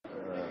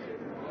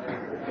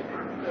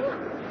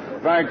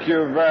Thank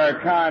you very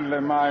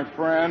kindly, my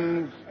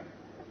friends.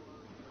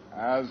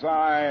 As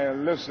I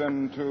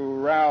listen to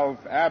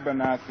Ralph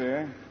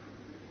Abernathy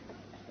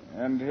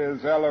and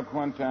his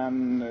eloquent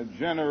and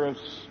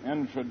generous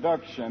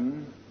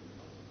introduction,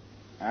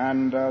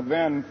 and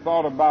then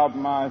thought about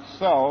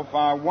myself,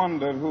 I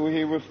wondered who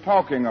he was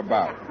talking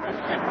about.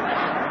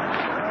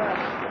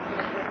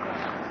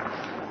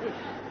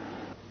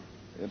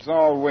 It's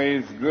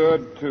always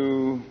good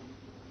to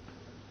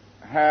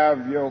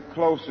have your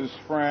closest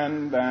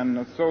friend and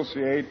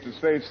associate to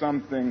say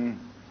something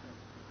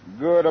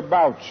good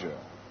about you.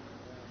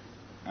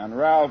 And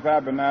Ralph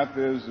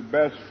Abernathy is the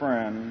best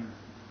friend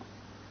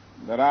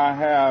that I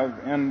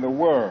have in the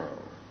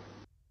world.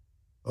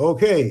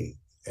 Okay.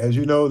 As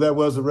you know, that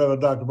was the Reverend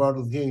Dr.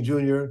 Martin Luther King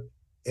Jr.,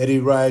 Eddie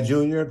Wright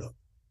Jr.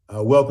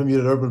 Welcome you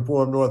to the Urban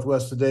Forum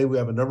Northwest today. We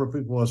have a number of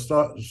people we want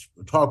to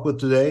talk with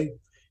today.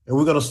 And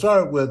we're going to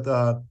start with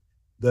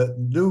the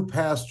new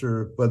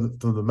pastor from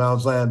the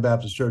Mount Zion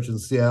Baptist Church in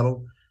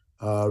Seattle,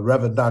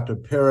 Reverend Dr.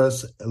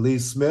 Paris Lee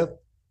Smith,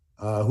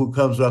 who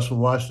comes to us from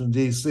Washington,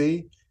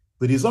 D.C.,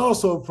 but he's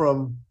also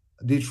from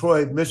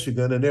Detroit,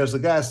 Michigan, and there's a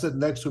guy sitting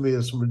next to me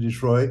that's from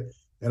Detroit,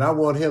 and I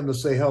want them to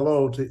say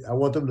hello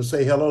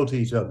to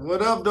each other.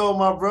 What up, though,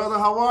 my brother?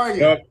 How are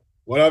you?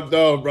 What up,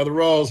 though, Brother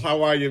Rose?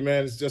 How are you,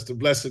 man? It's just a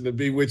blessing to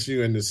be with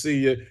you and to see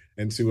you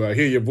and to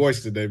hear your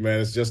voice today,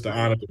 man. It's just an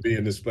honor to be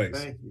in this space.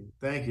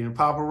 Thank you. And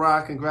Papa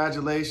Rock,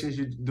 congratulations.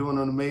 You're doing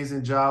an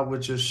amazing job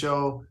with your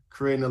show,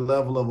 creating a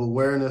level of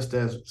awareness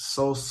that's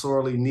so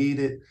sorely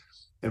needed.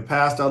 And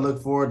Pastor, I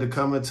look forward to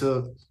coming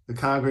to the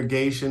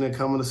congregation and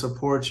coming to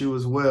support you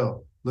as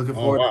well. Looking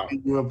forward to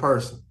meeting you in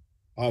person.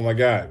 Oh my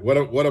God,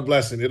 what a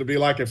blessing. It'll be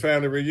like a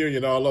family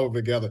reunion all over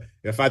together.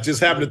 If I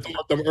just happen to throw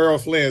up them Earl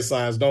Flynn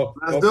signs, Let's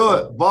do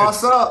it.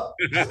 Boss up.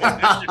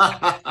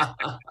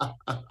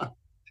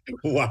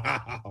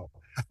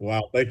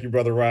 Wow. Thank you,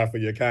 Brother Ryan, for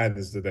your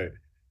kindness today.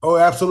 Oh,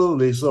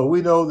 absolutely. So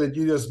we know that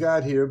you just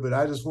got here, but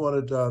I just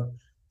wanted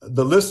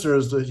the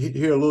listeners to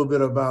hear a little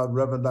bit about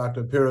Reverend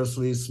Dr. Paris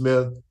Lee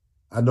Smith.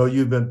 I know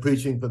you've been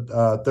preaching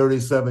for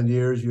 37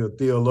 years. You're a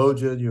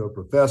theologian, you're a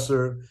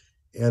professor.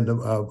 And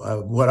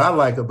what I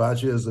like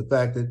about you is the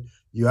fact that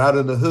you're out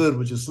in the hood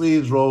with your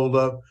sleeves rolled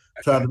up,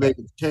 trying to make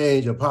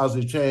a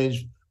positive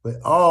change for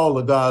all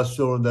of God's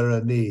children that are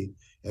in need.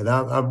 And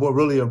I'm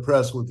really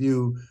impressed with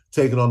you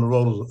taking on the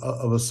role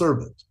of a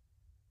servant.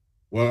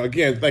 Well,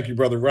 again, thank you,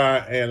 Brother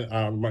Ryan,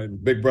 and my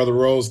big brother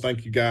Rose.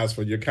 Thank you guys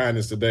for your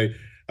kindness today.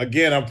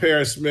 Again, I'm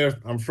Paris Smith.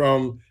 I'm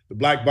from the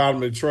Black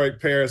Bottom of Detroit,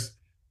 Paris.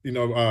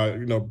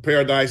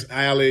 Paradise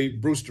Alley,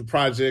 Brewster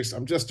Projects.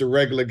 I'm just a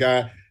regular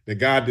guy that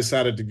God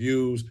decided to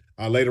use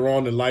later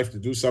on in life to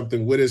do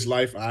something with his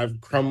life. I've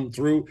come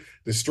through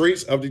the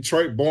streets of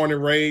Detroit, born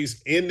and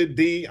raised in the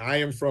D. I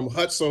am from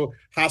Hutzel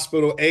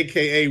Hospital,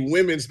 aka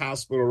Women's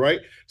Hospital, right?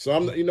 So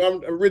I'm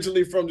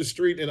originally from the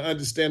street and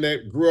understand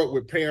that. Grew up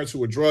with parents who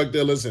were drug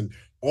dealers, and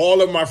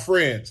all of my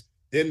friends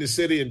in the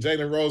city, and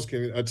Jalen Rose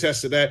can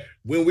attest to that.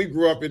 When we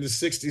grew up in the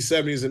 60s,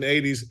 70s, and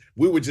 80s,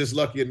 we were just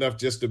lucky enough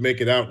just to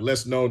make it out,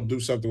 let's know, do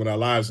something with our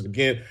lives. And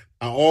again,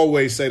 I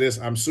always say this,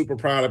 I'm super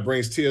proud. It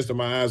brings tears to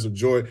my eyes of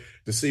joy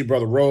to see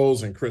Brother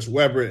Rose and Chris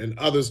Webber and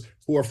others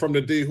who are from the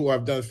D who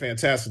have done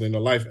fantastic in their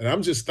life. And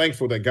I'm just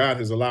thankful that God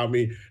has allowed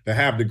me to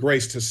have the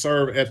grace to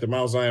serve at the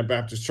Mount Zion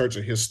Baptist Church,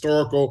 a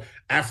historical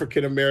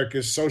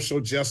African-American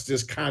social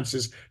justice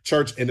conscious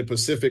church in the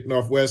Pacific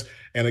Northwest.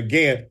 And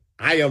again,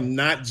 I am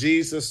not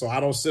Jesus, so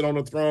I don't sit on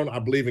the throne. I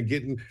believe in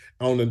getting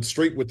on the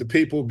street with the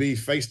people, be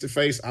face to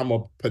face. I'm a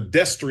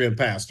pedestrian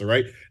pastor,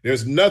 right?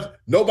 There's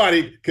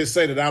nobody can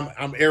say that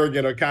I'm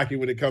arrogant or cocky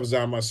when it comes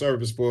down to my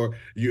service for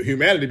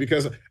humanity,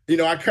 because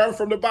I come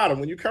from the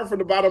bottom. When you come from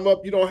the bottom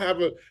up, you don't have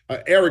a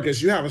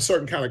arrogance. You have a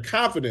certain kind of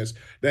confidence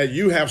that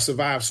you have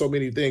survived so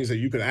many things that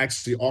you can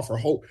actually offer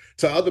hope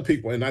to other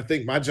people. And I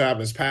think my job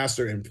as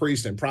pastor and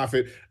priest and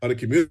prophet of the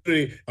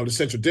community of the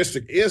Central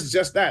District is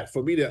just that,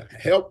 for me to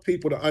help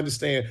people to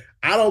understand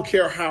I don't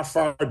care how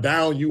far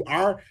down you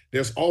are,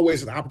 there's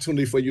always an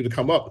opportunity for you to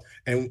come up.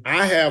 And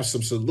I have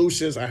some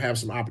solutions, I have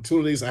some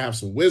opportunities, I have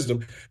some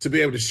wisdom to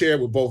be able to share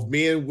with both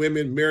men,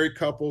 women, married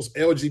couples,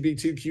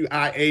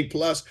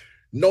 LGBTQIA+.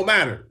 No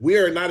matter, we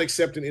are not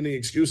accepting any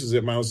excuses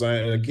at Mount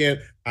Zion. And again,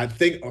 I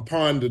think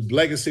upon the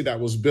legacy that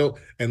was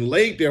built and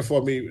laid there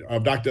for me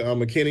of Dr.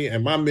 McKinney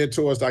and my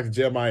mentors, Dr.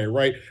 Jeremiah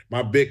Wright,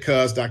 my big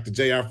cuz, Dr.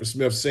 J. Alfred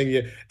Smith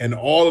Sr., and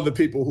all of the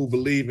people who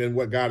believe in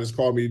what God has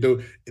called me to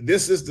do.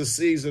 This is the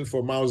season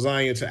for Mount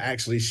Zion to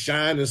actually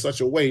shine in such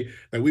a way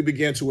that we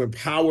begin to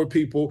empower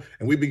people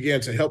and we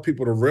begin to help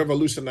people to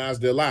revolutionize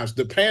their lives.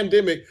 The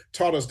pandemic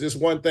taught us this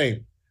one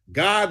thing: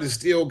 God is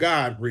still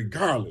God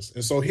regardless.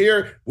 And so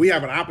here we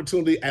have an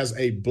opportunity as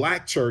a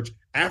Black church,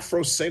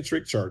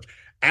 Afrocentric church,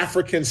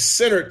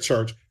 African-centered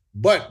church,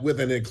 but with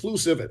an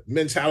inclusive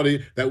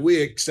mentality that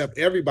we accept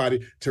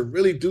everybody to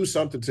really do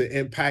something to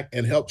impact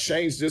and help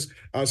change this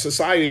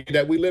society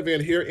that we live in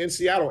here in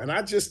Seattle. And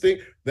I just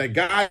think that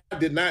God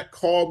did not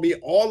call me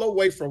all the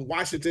way from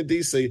Washington,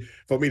 D.C.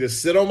 for me to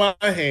sit on my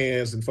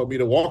hands and for me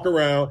to walk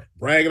around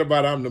bragging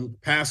about I'm the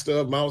pastor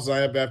of Mount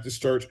Zion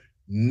Baptist Church.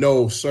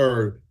 No,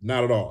 sir,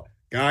 not at all.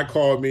 God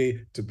called me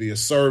to be a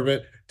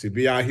servant, to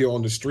be out here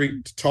on the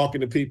street,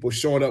 talking to people,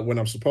 showing up when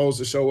I'm supposed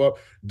to show up,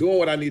 doing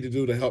what I need to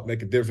do to help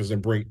make a difference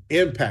and bring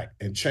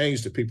impact and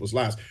change to people's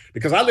lives.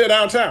 Because I live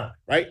downtown,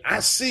 right?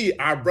 I see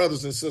our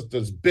brothers and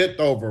sisters bent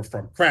over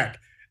from crack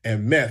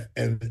and meth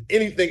and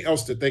anything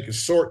else that they can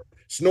snort,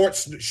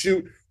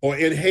 shoot, or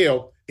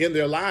inhale in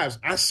their lives.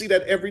 I see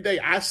that every day.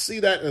 I see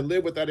that and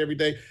live with that every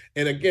day.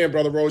 And again,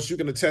 Brother Rose, you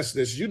can attest to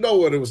this. You know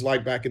what it was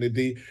like back in the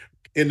D,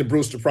 in the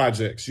Brewster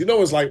Projects. You know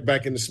what it's like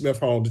back in the Smith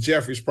home, the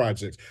Jeffries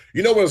Projects.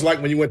 You know what it's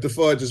like when you went to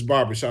Fudge's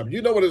Barbershop.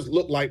 You know what it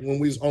looked like when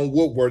we was on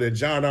Woodward and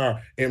John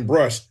R. and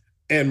Brush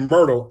and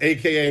Myrtle,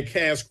 a.k.a.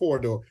 Cass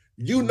Corridor.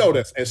 You know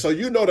this. And so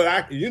you know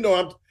that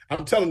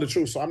I'm telling the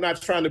truth. So I'm not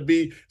trying to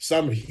be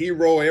some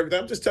hero or everything.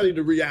 I'm just telling you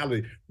the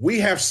reality. We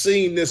have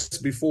seen this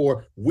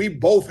before. We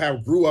both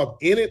have grew up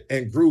in it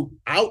and grew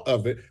out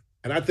of it.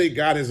 And I think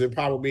God has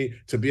empowered me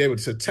to be able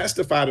to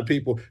testify to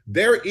people.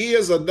 There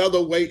is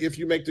another way if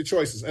you make the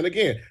choices. And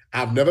again,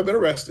 I've never been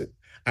arrested.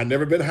 I've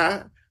never been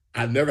high.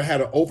 I never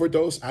had an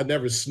overdose. I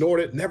never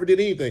snorted, never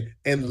did anything,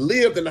 and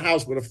lived in the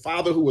house with a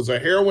father who was a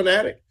heroin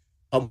addict,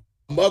 a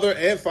mother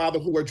and father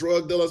who were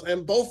drug dealers,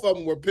 and both of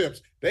them were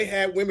pimps. They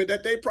had women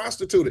that they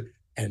prostituted,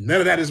 and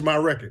none of that is my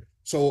record.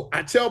 So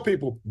I tell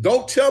people,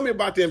 don't tell me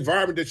about the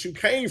environment that you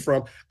came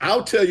from.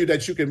 I'll tell you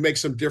that you can make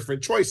some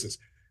different choices.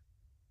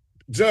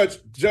 Judge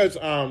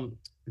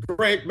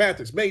Greg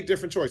Mathis made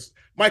different choices.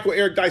 Michael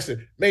Eric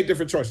Dyson made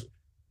different choices.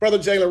 Brother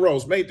Jalen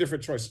Rose made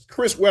different choices.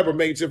 Chris Webber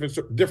made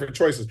different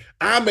choices.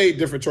 I made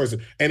different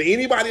choices. And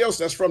anybody else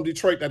that's from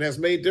Detroit that has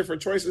made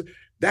different choices,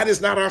 that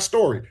is not our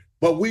story.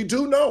 But we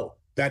do know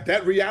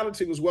that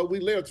reality was what we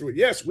lived through.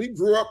 Yes, we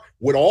grew up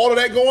with all of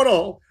that going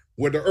on,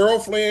 with the Earl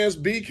Flynn's,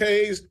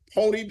 BKs,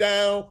 Pony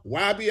Down,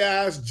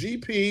 YBIs,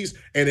 GPs,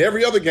 and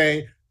every other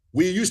gang.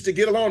 We used to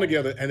get along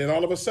together. And then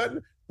all of a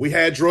sudden, we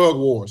had drug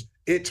wars.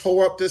 It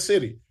tore up the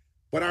city.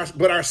 But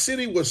our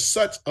city was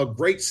such a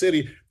great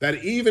city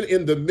that even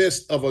in the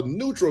midst of a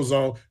neutral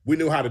zone, we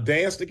knew how to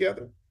dance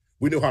together.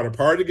 We knew how to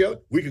party together.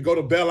 We could go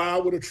to Belle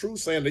Isle with a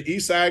truce saying the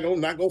east side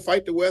not going to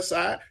fight the west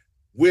side.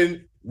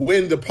 When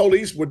the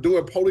police were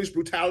doing police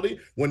brutality,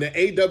 when the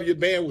AW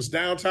band was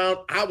downtown,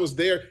 I was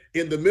there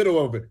in the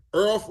middle of it.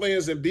 Earl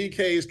Flynn's and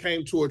BKs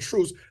came to a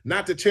truce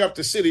not to tear up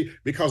the city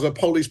because of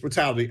police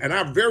brutality. And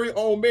our very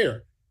own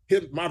mayor,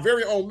 my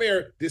very own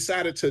mayor,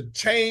 decided to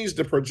change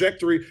the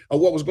trajectory of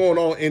what was going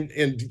on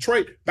in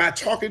Detroit by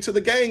talking to the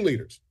gang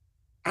leaders.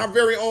 Our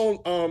very own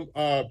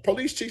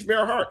police chief,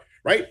 Mayor Hart,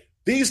 right?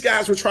 These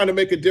guys were trying to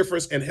make a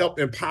difference and help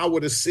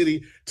empower the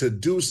city to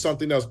do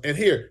something else. And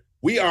here,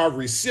 we are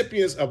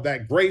recipients of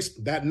that grace,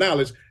 that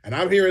knowledge. And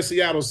I'm here in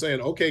Seattle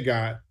saying, okay,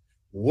 God,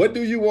 what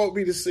do you want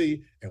me to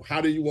see? And how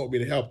do you want me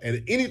to help?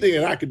 And anything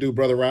that I could do,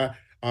 Brother Ryan,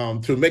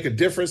 to make a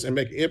difference and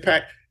make an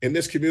impact in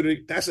this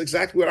community, that's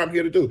exactly what I'm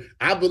here to do.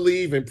 I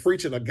believe in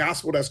preaching a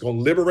gospel that's going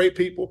to liberate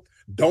people.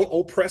 Don't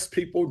oppress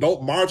people.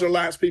 Don't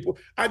marginalize people.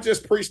 I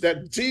just preached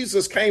that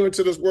Jesus came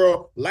into this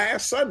world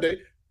last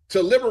Sunday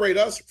to liberate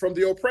us from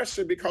the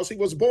oppression because he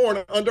was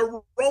born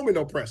under Roman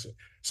oppression.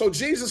 So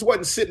Jesus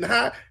wasn't sitting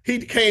high. He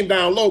came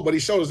down low, but he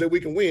showed us that we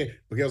can win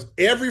because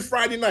every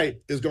Friday night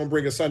is going to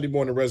bring a Sunday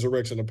morning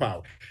resurrection of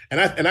power. And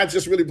I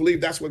just really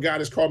believe that's what God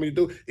has called me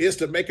to do, is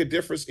to make a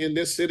difference in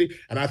this city.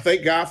 And I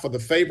thank God for the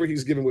favor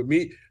he's given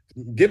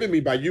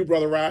me by you,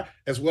 Brother Rye,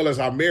 as well as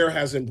our mayor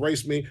has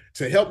embraced me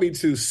to help me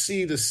to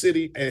see the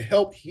city and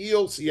help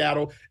heal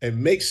Seattle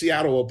and make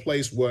Seattle a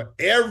place where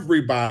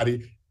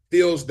everybody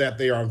feels that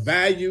they are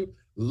valued,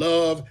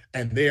 loved,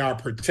 and they are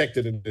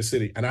protected in the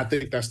city. And I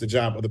think that's the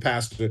job of the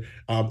pastor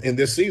in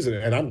this season.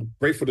 And I'm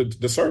grateful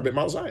to serve at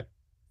Mount Zion.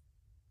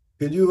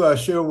 Can you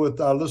share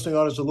with our listening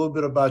audience a little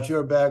bit about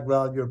your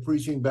background, your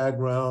preaching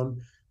background,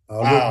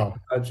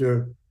 about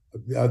your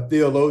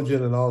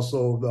theologian, and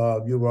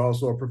also you were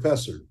also a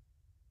professor?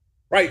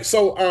 Right.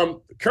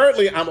 So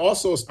currently, I'm a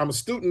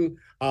student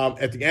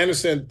at the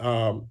Anderson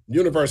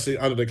University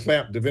under the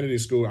Clamp Divinity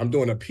School. I'm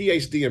doing a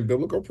PhD in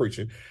biblical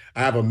preaching.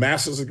 I have a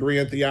master's degree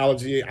in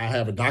theology. I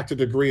have a doctorate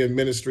degree in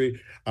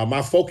ministry.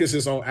 My focus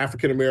is on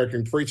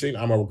African-American preaching.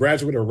 I'm a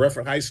graduate of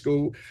Redford High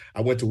School. I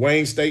went to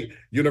Wayne State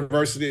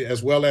University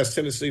as well as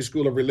Tennessee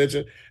School of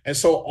Religion. And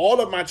so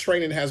all of my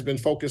training has been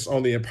focused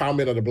on the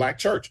empowerment of the Black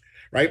church,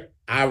 right?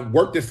 I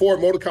worked at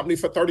Ford Motor Company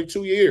for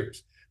 32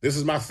 years. This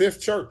is my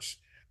fifth church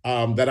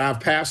that I've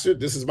pastored.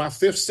 This is my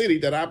fifth city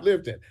that I've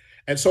lived in.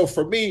 And so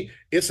for me,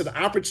 it's an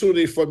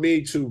opportunity for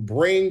me to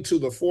bring to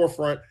the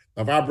forefront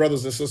of our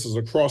brothers and sisters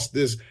across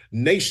this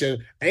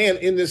nation and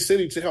in this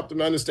city to help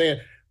them understand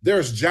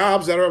there's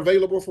jobs that are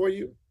available for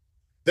you.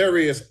 There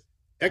is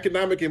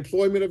economic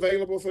employment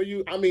available for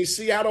you. I mean,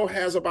 Seattle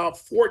has about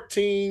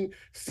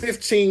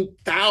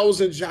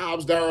 15,000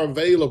 jobs that are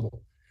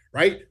available,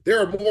 right? There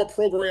are more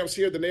programs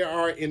here than there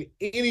are in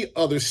any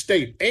other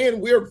state.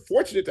 And we're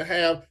fortunate to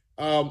have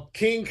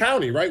King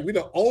County, right? We're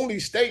the only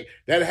state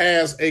that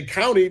has a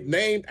county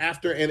named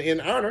after and in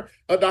honor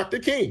of Dr.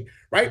 King,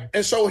 right?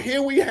 And so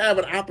here we have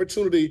an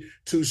opportunity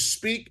to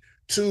speak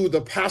to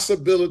the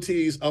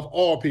possibilities of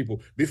all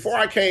people. Before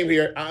I came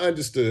here, I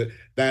understood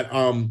that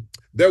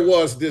there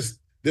was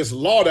this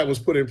law that was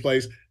put in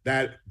place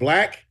that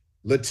Black,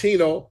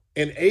 Latino,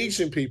 and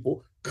Asian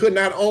people could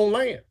not own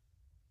land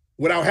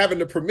without having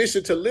the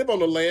permission to live on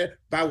the land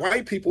by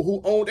white people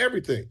who owned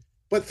everything.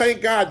 But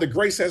thank God the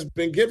grace has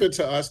been given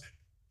to us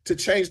to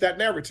change that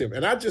narrative.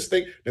 And I just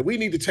think that we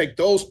need to take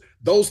those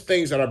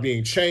things that are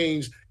being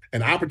changed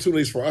and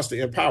opportunities for us to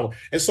empower.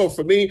 And so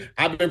for me,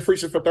 I've been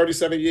preaching for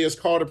 37 years,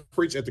 called to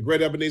preach at the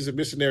Great Ebenezer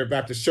Missionary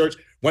Baptist Church,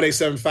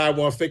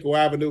 18751 Finkel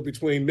Avenue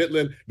between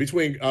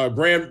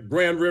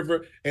Grand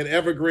River and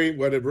Evergreen,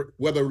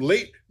 whether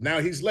late, now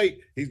he's late,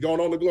 he's going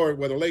on to glory,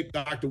 whether late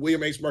Dr.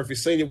 William H. Murphy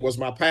Sr. was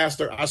my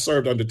pastor. I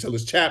served under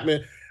Tillis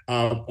Chapman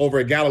over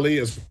at Galilee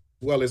as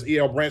well as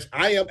E.L. Branch.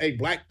 I am a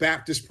Black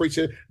Baptist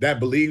preacher that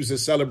believes in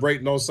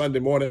celebrating on Sunday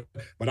morning,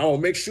 but I want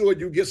to make sure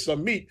you get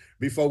some meat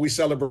before we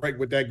celebrate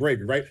with that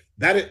gravy, right?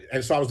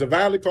 And so I was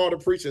divinely called to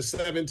preach at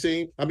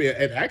 17.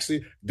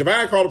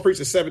 Divinely called to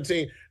preach at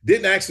 17,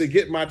 didn't actually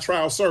get my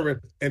trial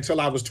sermon until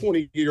I was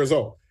 20 years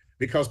old,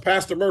 because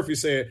Pastor Murphy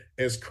said,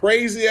 as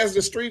crazy as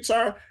the streets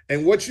are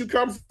and what you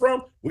come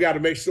from, we got to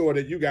make sure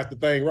that you got the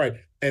thing right.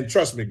 And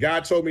trust me,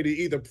 God told me to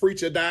either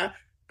preach or die.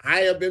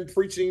 I have been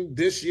preaching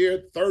this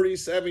year,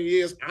 37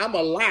 years. I'm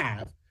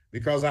alive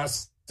because I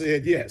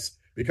said yes.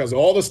 Because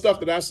all the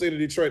stuff that I said in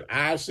Detroit,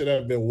 I should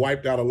have been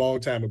wiped out a long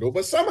time ago.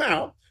 But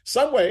somehow,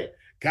 some way,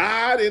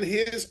 God in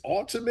his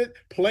ultimate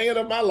plan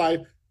of my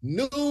life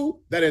knew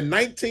that in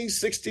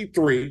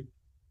 1963,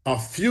 a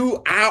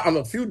few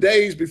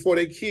days before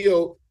they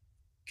killed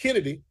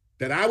Kennedy,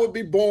 that I would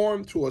be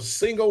born to a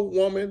single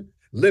woman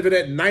living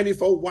at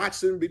 94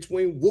 Watson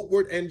between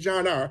Woodward and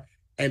John R.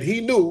 And he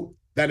knew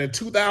that in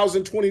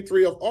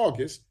 2023 of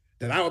August,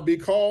 that I would be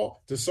called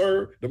to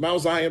serve the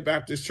Mount Zion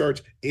Baptist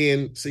Church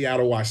in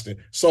Seattle,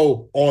 Washington.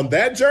 So on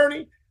that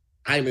journey,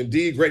 I'm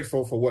indeed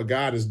grateful for what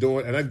God is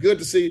doing. And I'm good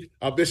to see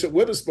Bishop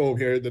Witherspoon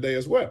here today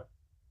as well.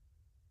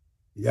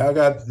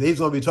 Yeah, he's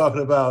going to be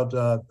talking about,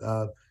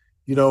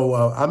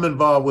 I'm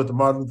involved with the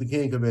Martin Luther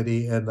King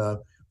Committee, and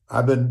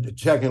I've been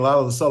checking a lot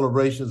of the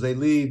celebrations. They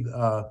leave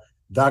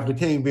Dr.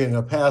 King being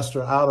a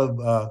pastor out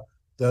of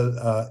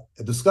the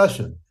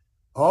discussion.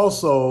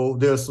 Also,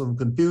 there's some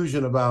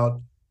confusion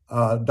about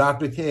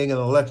Dr. King and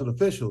elected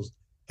officials.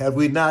 Had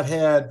we not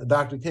had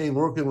Dr. King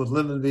working with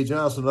Lyndon B.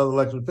 Johnson and other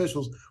elected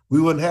officials, we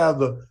wouldn't have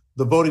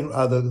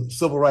the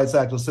Civil Rights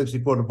Act of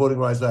 '64, the Voting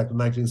Rights Act of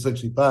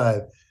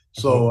 1965.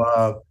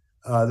 So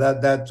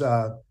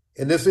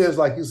and this is,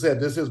 like you said,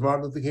 this is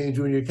Martin Luther King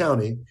Jr.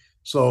 County.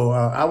 So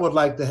I would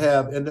like to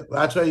have, and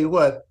I tell you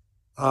what,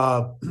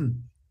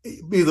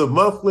 either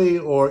monthly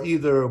or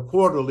either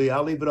quarterly,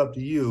 I'll leave it up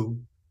to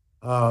you,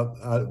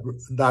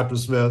 Dr.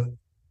 Smith,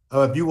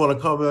 if you want to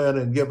come in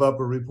and give up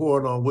a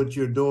report on what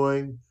you're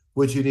doing,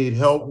 what you need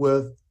help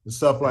with, and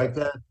stuff like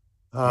that.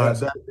 I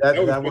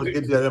want to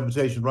give you that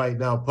invitation right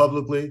now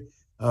publicly,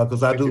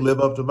 because I do live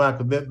up to my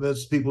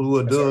commitments. People who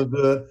are doing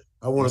good,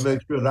 I want to make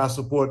sure that I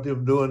support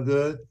them doing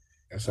good.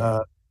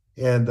 So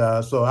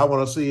I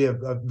want to see if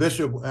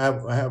Bishop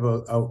have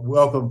a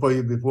welcome for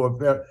you before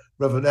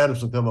Reverend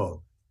Anderson come on.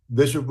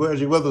 Bishop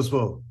Reggie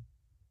Witherspoon.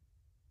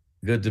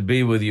 Good to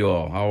be with you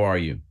all. How are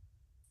you?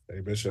 Hey,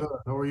 Bishop.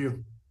 How are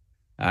you?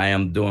 I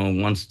am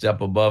doing one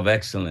step above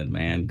excellent,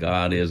 man.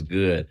 God is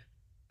good.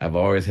 I've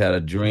always had a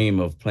dream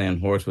of playing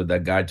horse with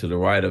that guy to the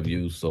right of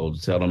you, so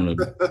tell him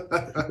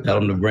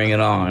to bring it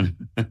on.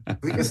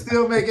 We can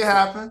still make it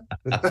happen.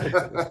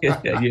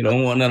 You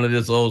don't want none of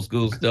this old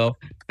school stuff.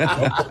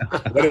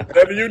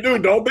 Whatever you do,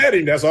 don't bet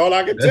him. That's all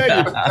I can tell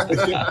you.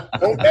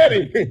 Don't bet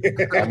him.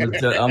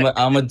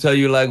 I'm gonna tell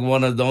you like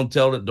don't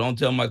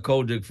tell my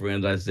Kojic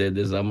friends I said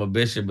this. I'm a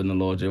bishop in the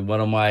Lord.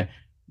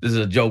 This is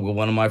a joke, but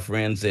one of my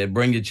friends said,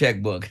 bring your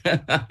checkbook. No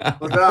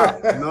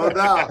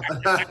doubt.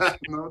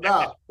 No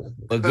doubt.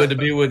 But good to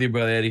be with you,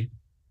 Brother Eddie.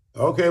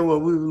 Okay,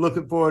 well, we're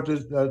looking forward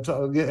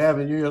to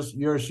having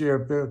your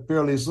share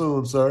fairly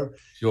soon, sir.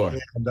 Sure.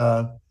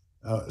 And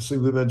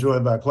we've been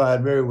joined by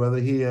Clyde Merriweather.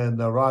 He and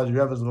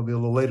Roger Evans are going to be a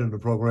little later in the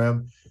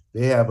program.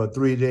 They have a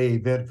 3-day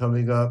event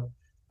coming up,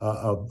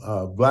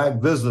 a Black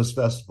Business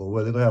Festival,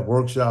 where they're going to have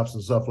workshops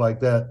and stuff like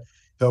that,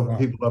 helping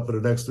people up for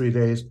the next 3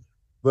 days.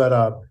 But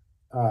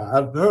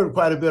I've heard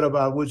quite a bit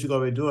about what you're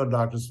going to be doing,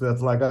 Dr. Smith.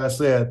 Like I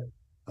said,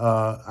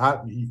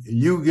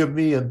 you give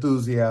me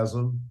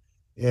enthusiasm,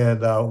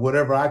 and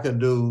whatever I can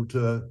do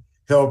to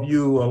help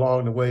you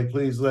along the way,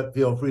 please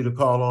feel free to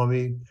call on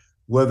me,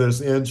 whether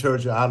it's in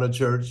church or out of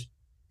church.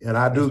 And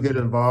I do get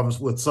involved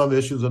with some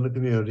issues in the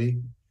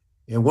community.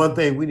 And one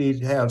thing we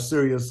need to have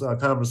serious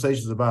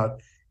conversations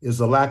about is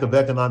the lack of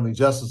economic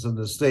justice in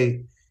the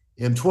state.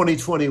 In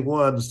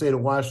 2021, the state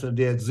of Washington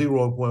did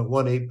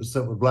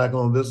 0.18% with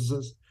Black-owned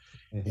businesses.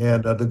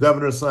 And the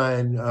governor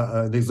signed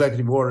an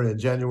executive order in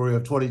January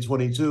of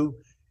 2022.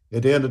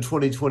 At the end of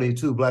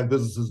 2022, Black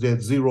businesses did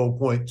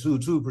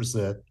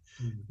 0.22%.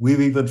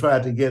 We've even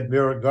tried to get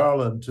Merrick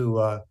Garland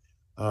to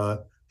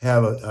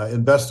have an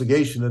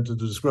investigation into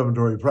the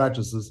discriminatory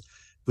practices,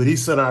 but he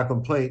sent our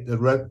complaint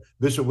that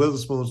Bishop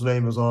Witherspoon's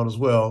name is on as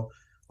well,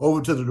 over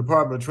to the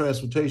Department of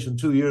Transportation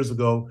 2 years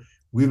ago.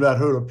 We've not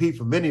heard a peep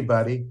from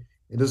anybody.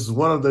 And this is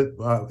one of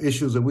the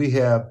issues that we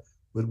have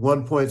with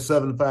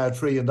 $1.75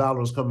 trillion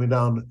coming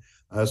down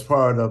as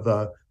part of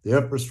the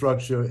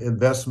Infrastructure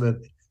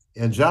Investment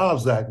and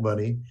Jobs Act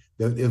money,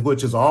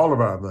 which is all of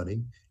our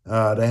money,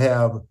 to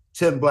have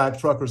 10 black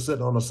truckers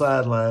sitting on the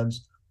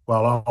sidelines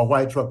while our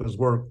white truckers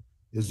work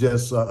is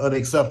just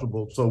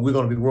unacceptable. So we're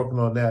going to be working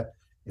on that,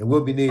 and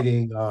we'll be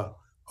needing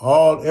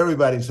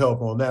everybody's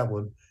help on that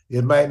one.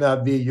 It might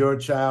not be your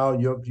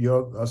child,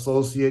 your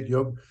associate,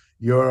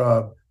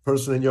 your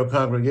person in your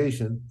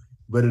congregation,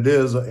 but it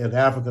is an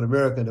African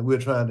American that we're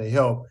trying to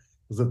help.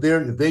 Because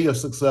if they are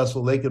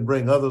successful, they can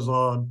bring others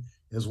on,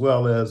 as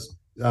well as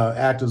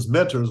act as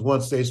mentors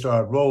once they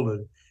start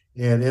rolling,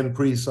 and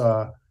increase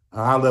our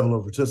level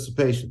of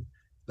participation.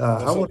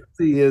 I want to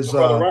see is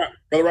Brother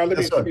Ryan,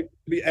 yes, let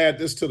me add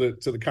this to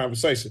the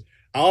conversation.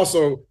 I'm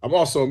also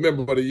a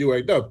member of the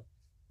UAW,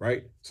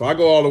 right? So I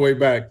go all the way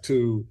back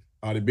to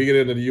the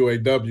beginning of the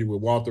UAW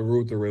with Walter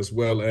Reuther, as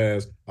well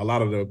as a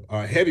lot of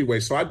the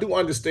heavyweights. So I do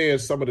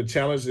understand some of the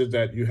challenges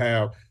that you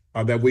have,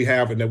 that we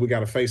have, and that we got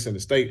to face in the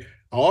state.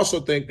 I also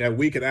think that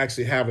we can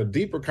actually have a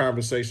deeper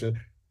conversation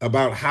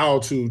about how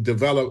to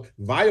develop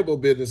viable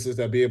businesses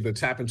that be able to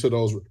tap into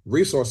those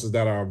resources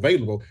that are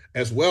available,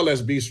 as well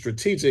as be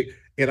strategic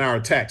in our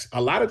attacks.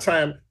 A lot of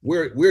time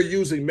we're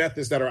using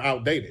methods that are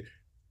outdated.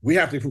 We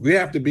have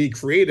to be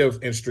creative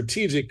and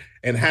strategic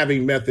and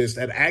having methods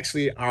that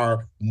actually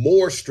are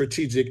more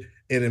strategic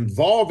in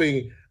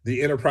involving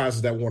the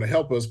enterprises that want to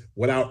help us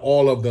without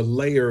all of the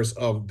layers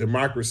of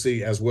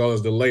democracy as well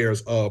as the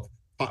layers of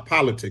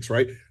politics,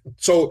 right?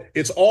 So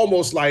it's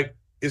almost like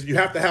you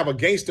have to have a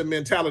gangster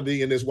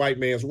mentality in this white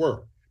man's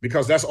world,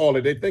 because that's all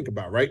that they think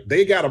about, right?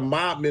 They got a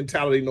mob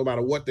mentality no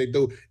matter what they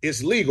do.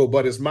 It's legal,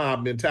 but it's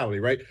mob mentality,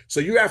 right? So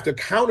you have to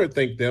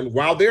counterthink them.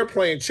 While they're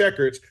playing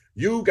checkers,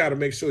 you got to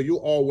make sure you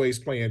always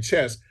playing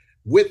chess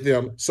with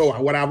them. So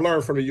what I've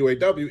learned from the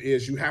UAW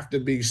is you have to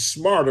be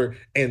smarter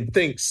and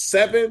think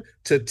 7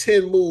 to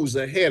 10 moves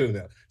ahead of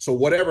them. So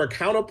whatever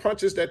counter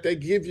punches that they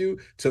give you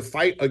to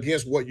fight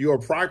against what your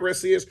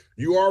progress is,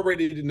 you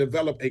already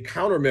develop a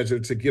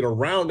countermeasure to get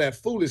around that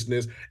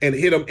foolishness and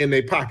hit them in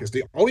their pockets.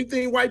 The only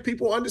thing white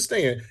people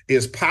understand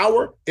is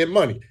power and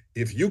money.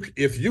 If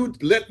you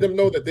let them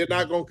know that they're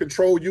not going to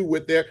control you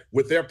with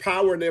their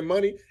power and their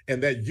money,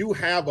 and that you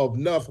have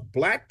enough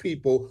black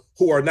people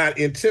who are not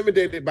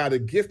intimidated by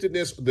the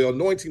giftedness, the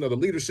anointing, or the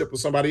leadership of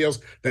somebody else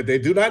that they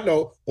do not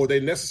know or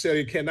they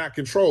necessarily cannot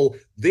control,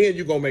 then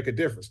you're going to make a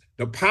difference.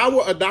 The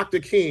power of Dr.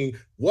 King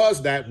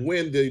was that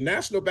when the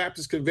National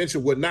Baptist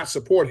Convention would not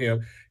support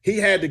him, he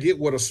had to get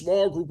with a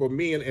small group of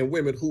men and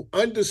women who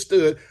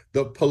understood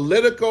the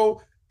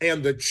political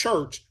and the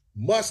church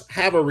must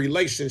have a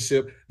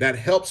relationship that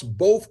helps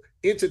both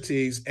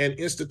entities and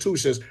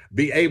institutions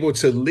be able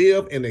to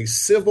live in a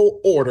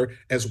civil order,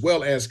 as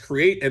well as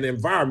create an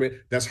environment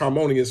that's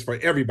harmonious for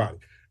everybody.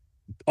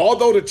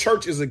 Although the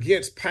church is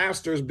against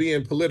pastors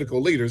being political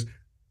leaders,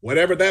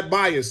 whatever that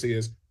bias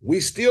is,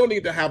 we still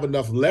need to have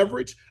enough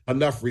leverage,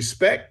 enough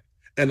respect,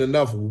 and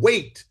enough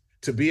weight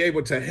to be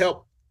able to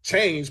help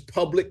change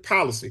public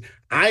policy.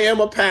 I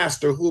am a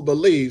pastor who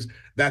believes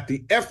that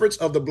the efforts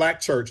of the Black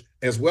church,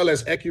 as well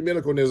as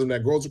ecumenicalism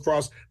that grows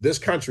across this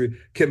country,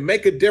 can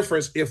make a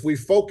difference if we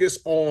focus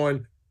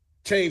on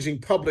changing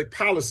public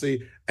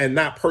policy and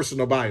not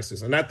personal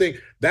biases. And I think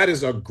that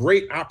is a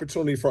great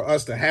opportunity for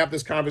us to have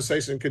this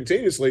conversation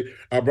continuously,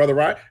 Brother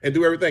Ryan, and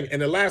do everything.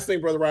 And the last thing,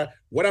 Brother Ryan,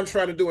 what I'm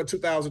trying to do in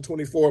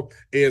 2024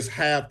 is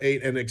have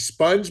an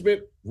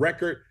expungement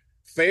record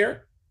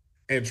fair,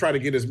 and try to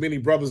get as many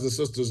brothers and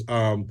sisters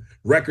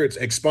records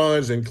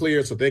expunged and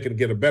cleared so they can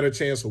get a better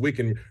chance, so we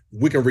can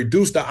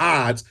reduce the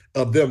odds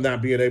of them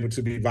not being able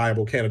to be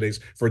viable candidates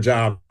for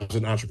jobs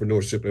and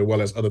entrepreneurship, as well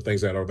as other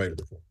things that are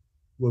available for them.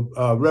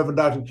 Well, Reverend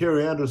Dr.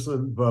 Kerry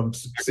Anderson from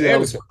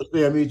Seattle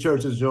CME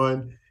Church has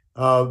joined.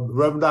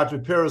 Reverend Dr.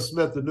 Paris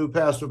Smith, the new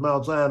pastor of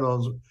Mount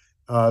Zion,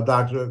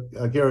 Dr.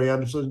 Kerry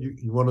Anderson,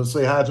 you want to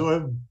say hi to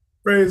him?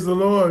 Praise the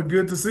Lord.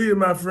 Good to see you,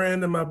 my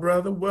friend and my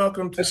brother.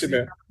 Welcome to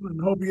Seattle,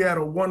 and hope you had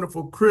a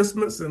wonderful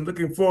Christmas, and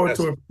looking forward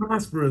to a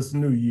prosperous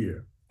new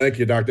year. Thank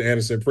you, Dr.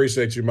 Anderson.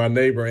 Appreciate you, my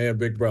neighbor and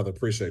big brother.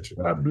 Appreciate you.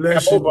 God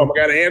bless you. I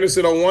got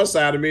Anderson on one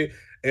side of me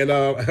and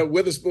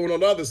Witherspoon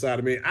on the other side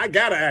of me. I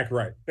got to act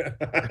right.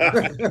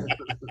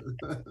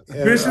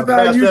 Bishop,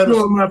 how you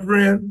doing, my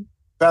friend?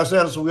 Pastor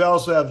Anderson, we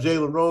also have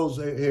Jalen Rose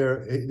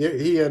here.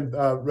 He and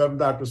Reverend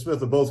Dr.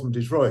 Smith are both from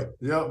Detroit.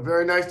 Yep,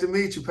 very nice to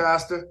meet you,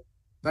 Pastor.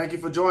 Thank you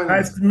for joining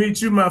us. Nice to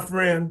meet you, my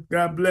friend.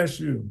 God bless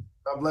you.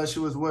 God bless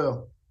you as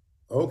well.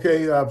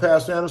 Okay,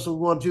 Pastor Anderson, we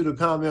want you to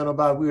comment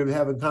about, we were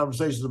having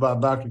conversations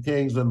about Dr.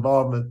 King's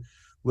involvement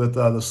with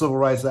the Civil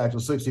Rights Act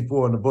of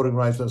 64 and the Voting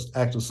Rights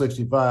Act of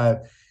 65,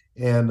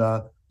 and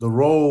the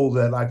role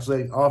that, like I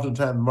say,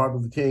 oftentimes in Martin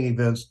Luther King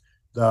events,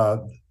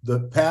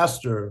 the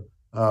pastor,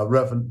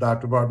 Reverend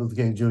Dr. Martin Luther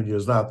King Jr.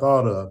 is not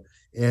thought of.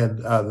 And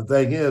the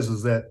thing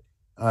is that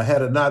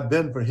had it not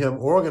been for him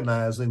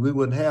organizing, we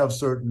wouldn't have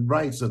certain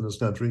rights in this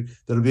country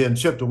that are being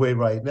chipped away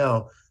right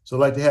now. So I'd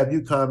like to have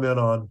you comment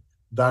on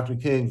Dr.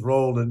 King's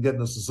role in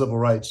getting us the Civil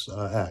Rights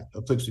Act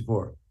of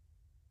 64.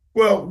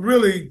 Well,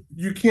 really,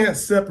 you can't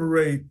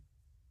separate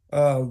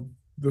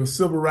the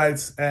Civil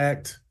Rights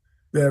Act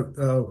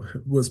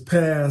that was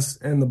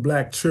passed and the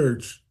Black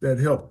church that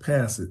helped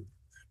pass it.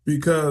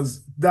 Because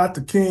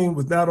Dr. King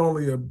was not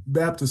only a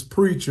Baptist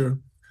preacher,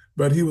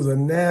 but he was a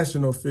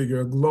national figure,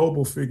 a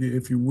global figure,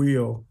 if you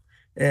will.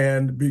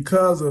 And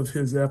because of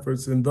his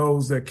efforts and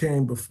those that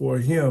came before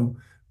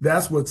him,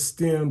 that's what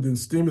stemmed and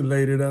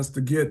stimulated us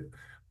to get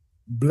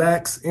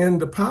Blacks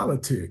into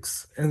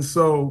politics. And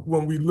so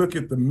when we look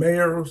at the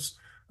mayors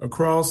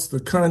across the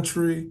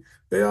country,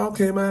 they all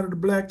came out of the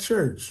Black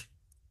church.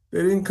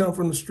 They didn't come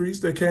from the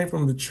streets, they came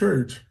from the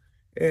church.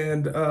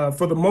 And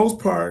for the most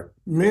part,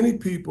 many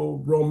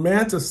people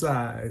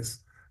romanticize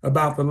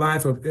about the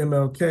life of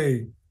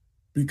MLK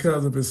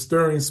because of his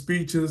stirring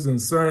speeches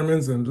and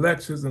sermons and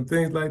lectures and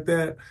things like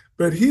that.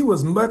 But he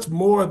was much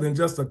more than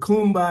just a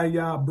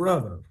kumbaya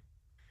brother.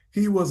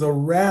 He was a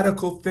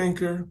radical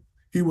thinker.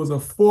 He was a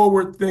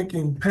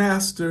forward-thinking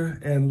pastor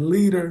and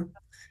leader.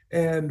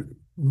 And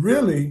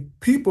really,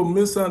 people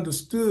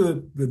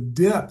misunderstood the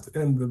depth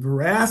and the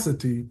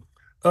veracity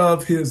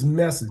of his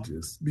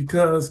messages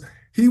because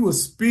he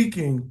was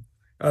speaking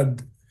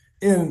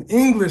in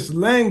English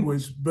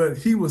language, but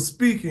he was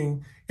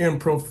speaking in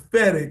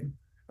prophetic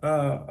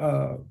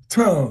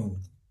tongue,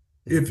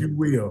 if you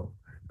will,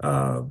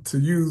 to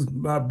use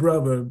my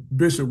brother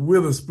Bishop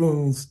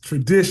Witherspoon's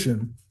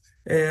tradition.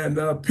 And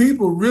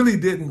people really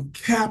didn't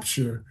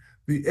capture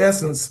the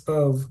essence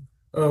of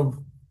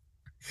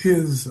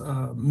his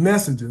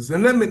messages.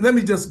 And let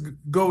me just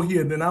go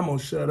here, then I'm gonna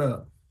shut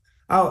up.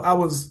 I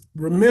was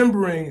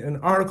remembering an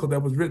article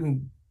that was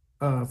written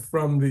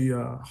from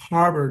the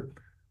Harvard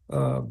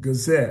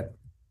Gazette,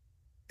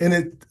 and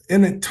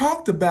it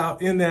talked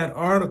about in that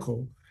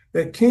article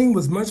that King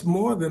was much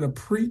more than a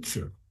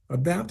preacher, a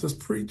Baptist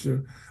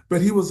preacher,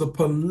 but he was a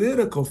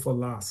political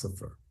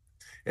philosopher.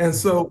 And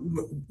so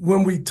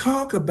when we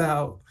talk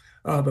about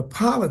the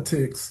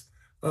politics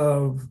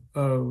of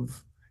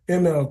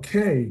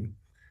MLK,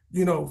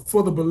 you know,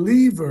 for the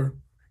believer,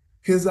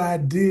 his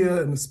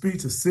idea and the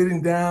speech of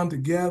sitting down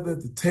together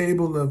at the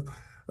table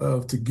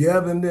of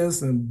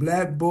togetherness and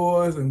Black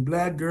boys and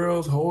Black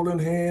girls holding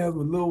hands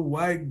with little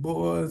white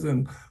boys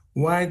and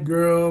white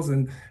girls,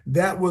 and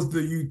that was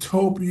the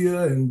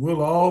utopia and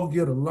we'll all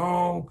get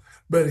along.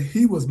 But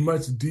he was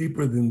much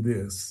deeper than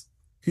this.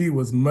 He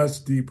was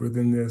much deeper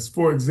than this.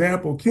 For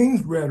example,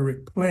 King's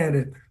rhetoric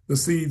planted the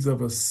seeds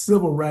of a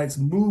civil rights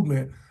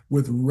movement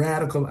with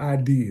radical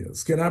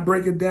ideas. Can I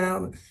break it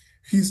down?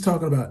 He's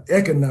talking about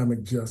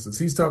economic justice.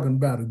 He's talking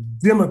about a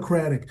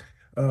democratic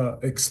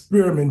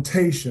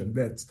experimentation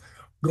that's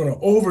going to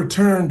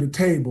overturn the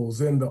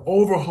tables and the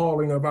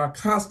overhauling of our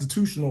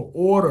constitutional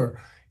order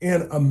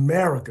in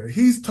America.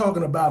 He's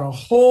talking about a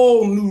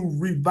whole new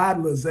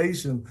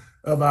revitalization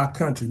of our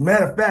country.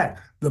 Matter of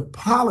fact, the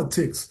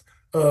politics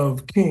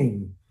of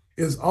King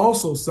is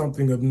also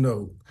something of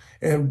note.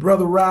 And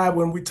Brother Rye,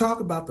 when we talk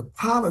about the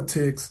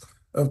politics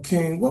of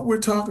King, what we're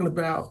talking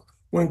about,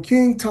 when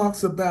King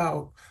talks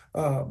about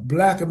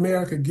Black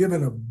America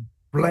giving a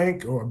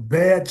blank or a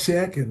bad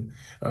check and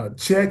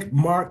check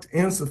marked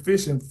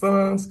insufficient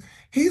funds,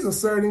 he's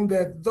asserting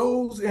that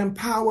those in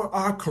power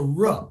are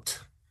corrupt.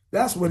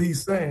 That's what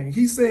he's saying.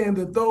 He's saying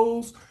that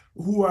those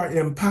who are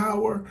in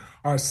power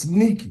are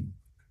sneaky,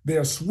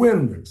 they're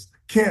swindlers,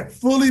 can't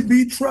fully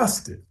be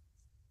trusted,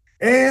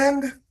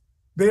 and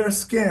they're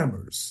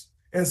scammers.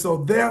 And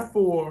so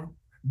therefore,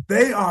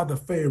 they are the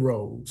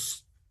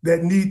pharaohs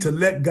that need to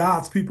let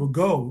God's people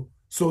go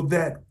so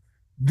that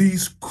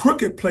these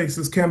crooked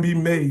places can be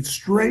made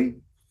straight,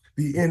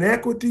 the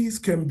inequities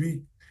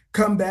can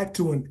come back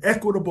to an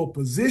equitable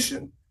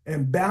position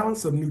and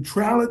balance of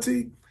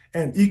neutrality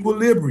and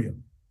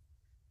equilibrium.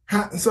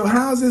 So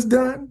how is this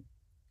done?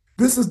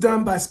 This is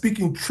done by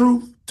speaking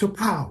truth to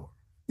power.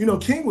 You know,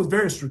 King was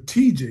very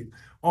strategic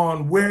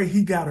on where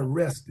he got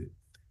arrested.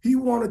 He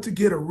wanted to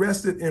get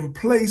arrested in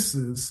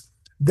places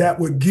that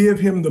would give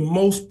him the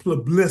most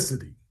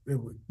publicity, that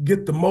would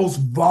get the most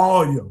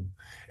volume.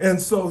 And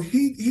so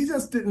he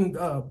just didn't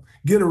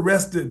get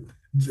arrested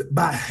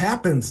by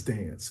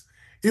happenstance.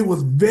 It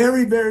was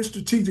very, very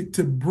strategic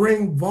to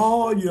bring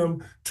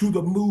volume to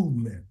the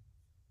movement.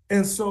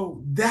 And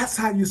so that's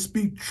how you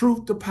speak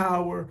truth to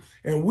power.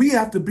 And we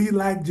have to be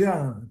like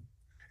John.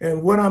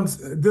 And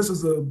this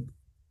is a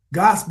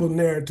gospel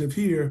narrative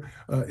here,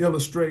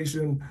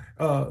 illustration,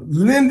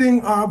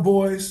 lending our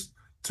voice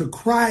to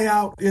cry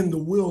out in the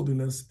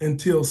wilderness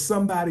until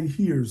somebody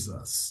hears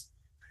us.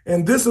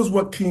 And this is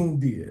what King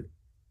did.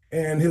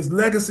 And his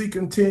legacy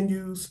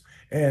continues.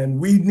 And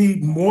we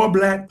need more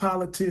Black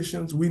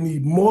politicians. We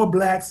need more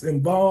Blacks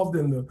involved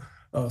in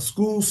the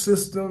school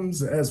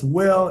systems as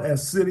well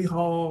as City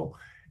Hall.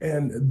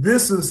 And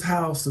this is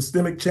how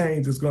systemic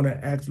change is going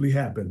to actually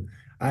happen.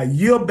 I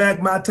yield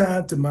back my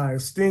time to my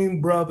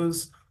esteemed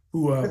brothers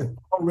who have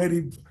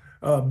already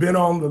been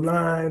on the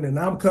line, and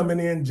I'm coming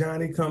in,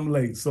 Johnny come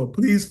late. So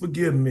please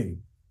forgive me.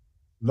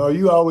 No,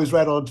 you always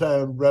right on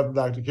time, Reverend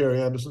Dr.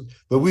 Kerry Anderson.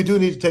 But we do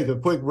need to take a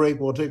quick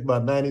break. We'll take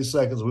about 90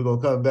 seconds. We're going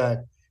to come back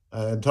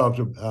and talk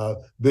to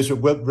Bishop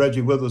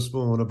Reggie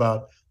Witherspoon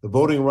about the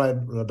voting right,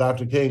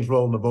 Dr. King's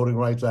role in the Voting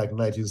Rights Act of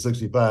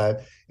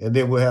 1965. And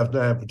then we'll have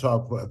time to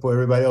talk for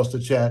everybody else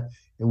to chat.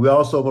 And we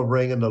also will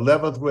bring in the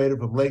 11th grader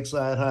from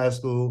Lakeside High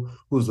School,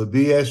 who's a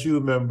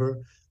BSU member,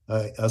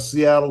 a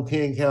Seattle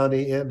King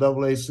County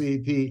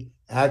NAACP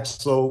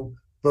AXO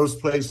first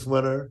place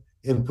winner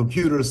in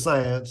computer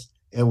science,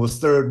 and was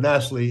third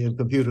nationally in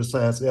computer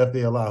science at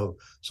FALAHU.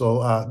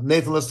 So,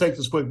 Nathan, let's take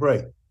this quick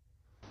break.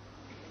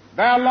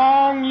 Their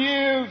long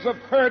years of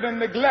hurt and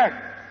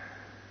neglect,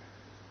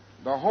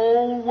 the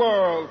whole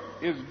world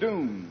is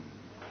doomed.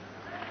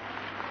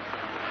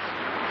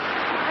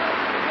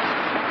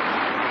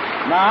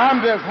 Now,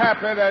 I'm just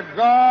happy that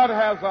God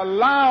has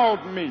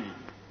allowed me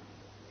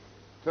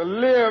to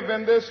live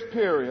in this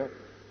period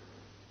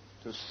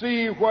to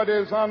see what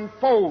is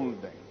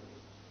unfolding.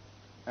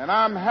 And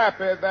I'm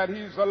happy that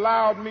he's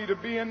allowed me to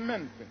be in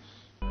Memphis.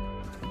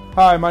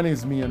 Hi, my name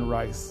is Mian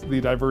Rice, the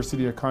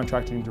Diversity and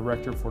Contracting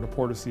Director for the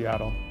Port of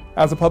Seattle.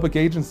 As a public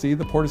agency,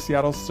 the Port of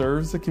Seattle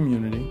serves the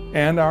community,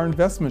 and our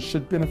investments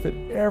should benefit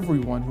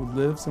everyone who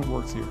lives and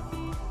works here.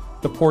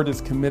 The Port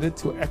is committed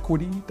to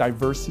equity,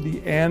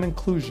 diversity, and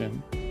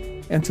inclusion,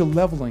 and to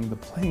leveling the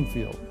playing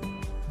field.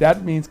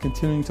 That means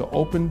continuing to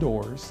open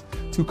doors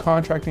to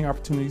contracting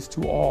opportunities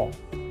to all,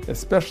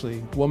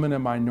 especially women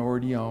and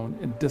minority-owned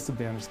and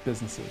disadvantaged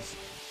businesses.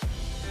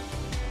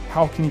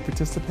 How can you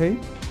participate?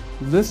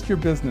 List your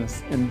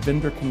business in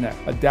Vendor Connect,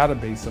 a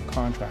database of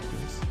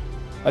contractors.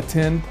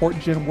 Attend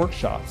PortGen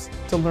workshops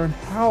to learn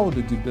how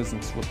to do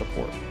business with the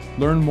Port.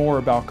 Learn more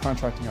about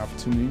contracting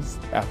opportunities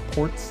at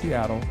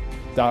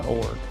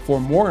portseattle.org. For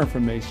more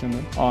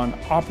information on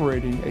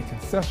operating a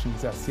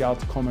concessions at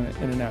Seattle-Tacoma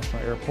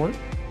International Airport,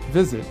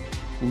 visit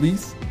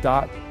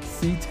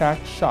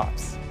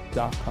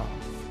lease.ctacshops.com.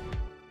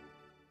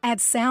 At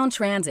Sound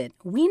Transit,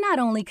 we not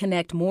only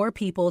connect more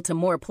people to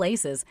more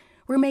places,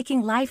 we're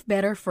making life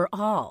better for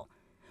all.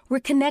 We're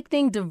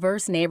connecting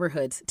diverse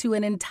neighborhoods to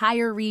an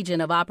entire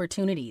region of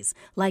opportunities,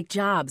 like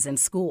jobs and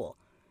school.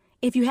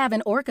 If you have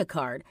an ORCA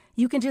card,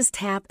 you can just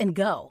tap and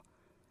go.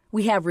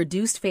 We have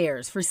reduced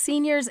fares for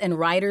seniors and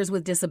riders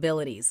with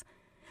disabilities.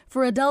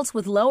 For adults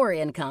with lower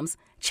incomes,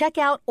 check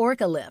out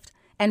ORCA Lift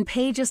and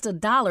pay just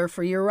 $1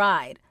 for your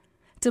ride.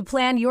 To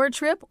plan your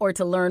trip or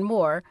to learn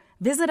more,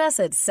 visit us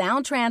at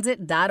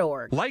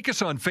soundtransit.org. Like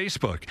us on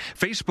Facebook,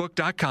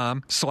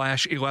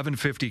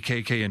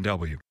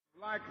 facebook.com/1150KKNW.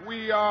 Like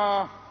we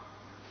are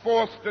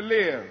forced to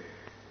live.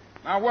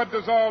 Now, what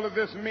does all of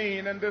this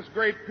mean in this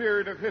great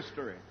period of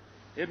history?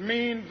 It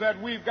means that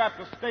we've got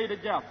to stay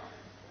together.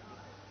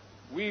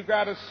 We've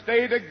got to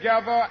stay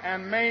together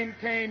and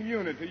maintain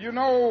unity. You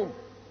know,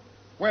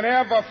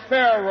 whenever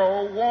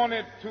Pharaoh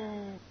wanted to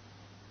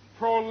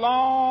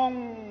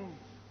prolong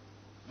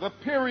the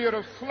period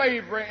of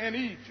slavery in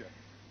Egypt,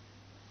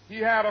 he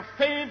had a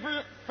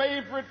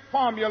favorite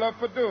formula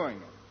for doing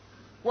it.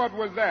 What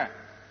was that?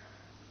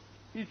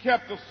 He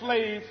kept the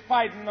slaves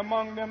fighting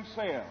among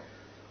themselves.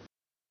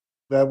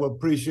 I would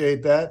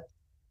appreciate that.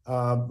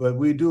 But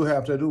we do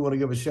want to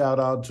give a shout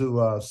out to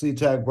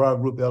SeaTac Bar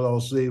Group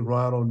LLC,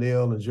 Ron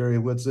O'Neill and Jerry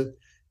Whitsitt.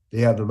 They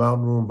have the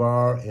Mountain Room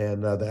Bar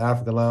and the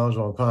African Lounge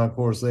on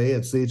Concourse A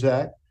at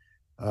SeaTac.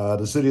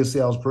 The City of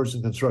Seattle's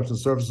Purchasing Construction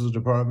Services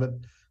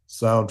Department,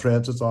 Sound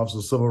Transit's Office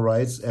of Civil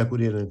Rights,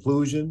 Equity and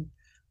Inclusion,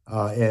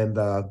 and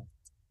the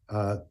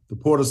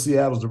Port of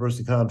Seattle's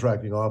Diversity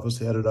Contracting Office,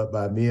 headed up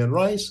by Mian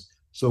Rice.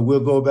 So we'll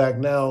go back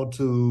now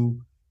to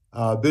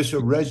Bishop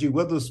Reggie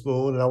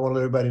Witherspoon, and I want to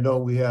let everybody know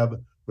we have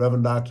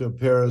Reverend Dr.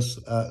 Paris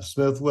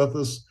Smith with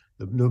us,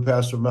 the new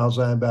pastor of Mount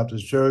Zion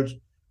Baptist Church,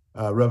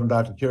 Reverend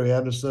Dr. Kerry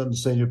Anderson, the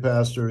senior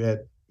pastor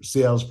at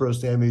Seattle's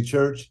First AME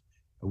Church.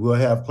 We'll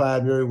have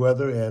Clyde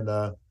Merriweather,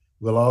 and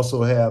we'll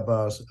also have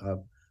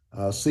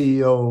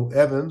CEO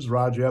Evans,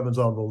 Roger Evans,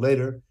 on a little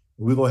later.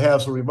 We're going to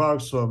have some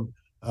remarks from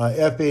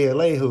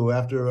FALAHU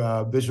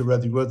after Bishop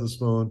Reggie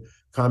Witherspoon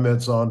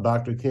comments on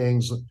Dr.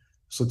 King's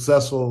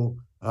successful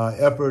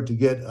effort to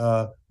get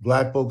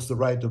Black folks the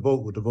right to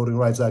vote with the Voting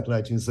Rights Act of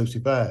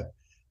 1965.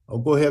 Oh,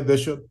 go ahead,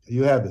 Bishop.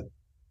 You have it.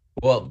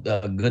 Well,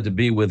 good to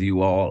be with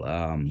you all.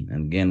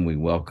 And again, we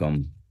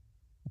welcome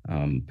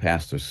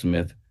Pastor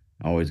Smith.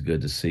 Always good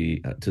to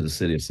see, to the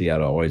city of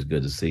Seattle. Always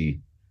good to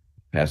see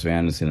Pastor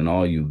Anderson and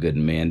all you good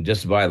men.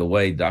 Just by the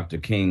way, Dr.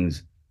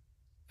 King's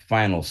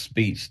final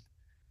speech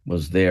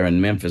was there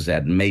in Memphis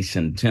at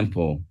Mason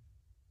Temple,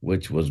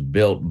 which was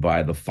built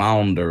by the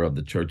founder of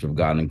the Church of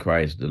God in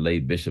Christ, the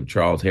late Bishop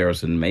Charles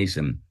Harrison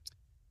Mason,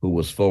 who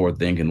was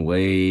forward-thinking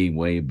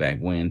way back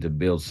when to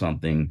build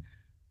something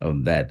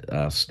of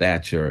that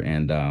stature.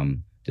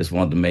 And just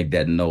wanted to make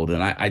that note.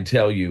 And I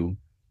tell you,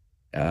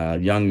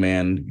 young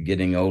man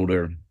getting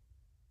older,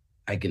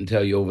 I can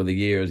tell you over the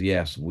years,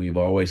 yes, we've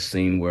always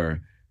seen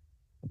where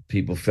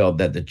people felt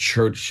that the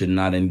church should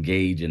not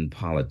engage in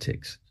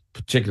politics,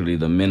 particularly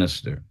the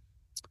minister.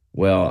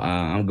 Well,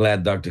 I'm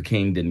glad Dr.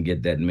 King didn't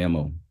get that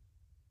memo,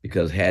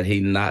 because had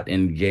he not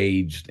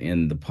engaged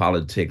in the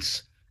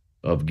politics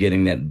of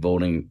getting that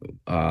Voting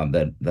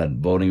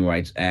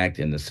Rights Act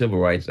and the Civil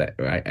Rights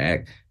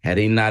Act, had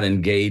he not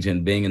engaged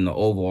in being in the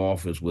Oval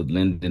Office with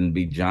Lyndon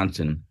B.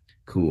 Johnson,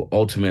 who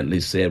ultimately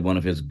said one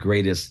of his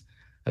greatest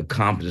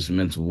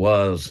accomplishments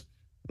was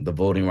the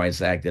Voting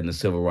Rights Act and the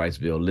Civil Rights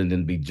Bill.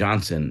 Lyndon B.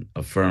 Johnson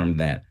affirmed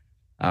that.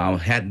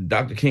 Had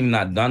Dr. King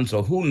not done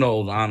so, who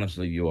knows,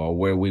 honestly, you all,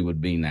 where we would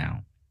be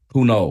now?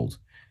 Who knows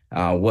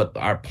what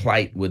our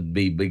plight would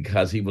be,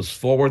 because he was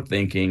forward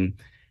thinking,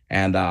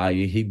 and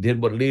he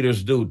did what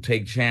leaders do,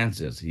 take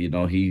chances. You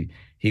know, he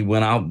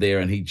went out there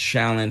and he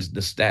challenged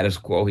the status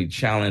quo. He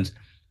challenged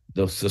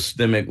the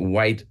systemic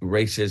white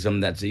racism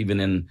that's even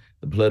in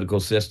the political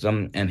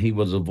system. And he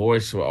was a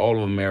voice for all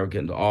of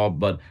Americans,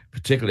 but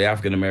particularly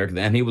African Americans.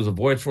 And he was a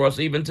voice for us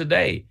even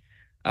today.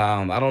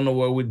 I don't know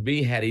where we'd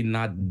be had he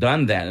not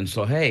done that. And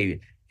so, hey,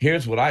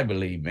 here's what I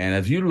believe, man.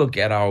 If you look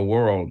at our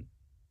world,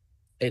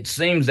 it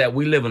seems that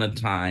we live in a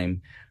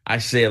time, I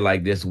say it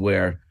like this,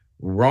 where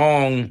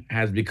wrong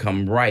has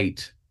become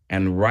right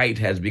and right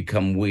has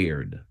become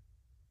weird.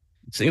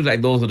 It seems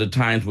like those are the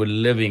times we're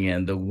living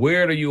in. The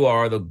weirder you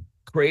are, the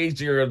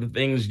crazier the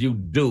things you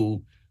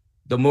do,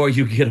 the more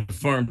you get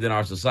affirmed in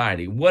our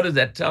society. What is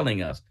that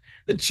telling us?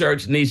 The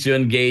church needs to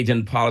engage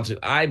in politics.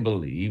 I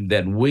believe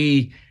that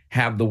we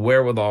have the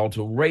wherewithal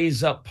to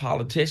raise up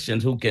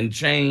politicians who can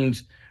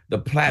change the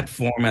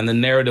platform and the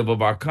narrative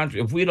of our country.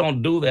 If we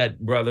don't do that,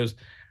 brothers,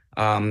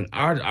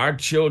 our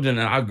children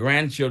and our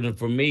grandchildren,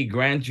 for me,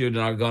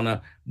 grandchildren are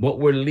gonna, what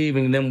we're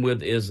leaving them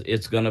with is,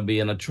 it's gonna be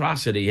an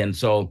atrocity. And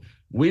so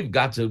we've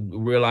got to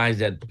realize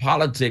that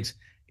politics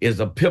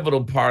is a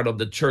pivotal part of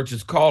the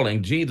church's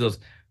calling. Jesus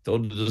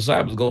told the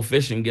disciples, go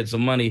fish and get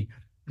some money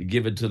to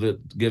give it to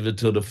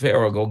the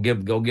Pharaoh, go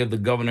give the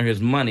governor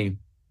his money.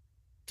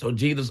 So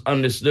Jesus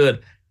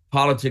understood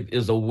politics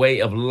is a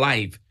way of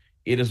life.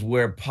 It is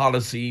where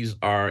policies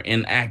are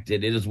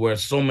enacted. It is where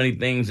so many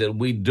things that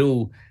we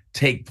do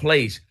take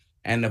place.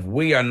 And if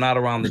we are not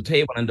around the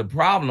table, and the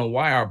problem of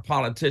why our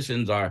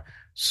politicians are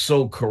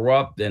so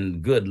corrupt,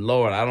 and good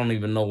Lord, I don't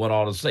even know what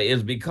all to say,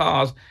 is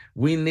because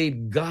we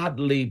need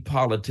godly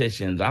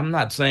politicians. I'm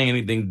not saying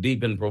anything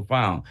deep and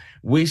profound.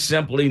 We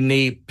simply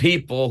need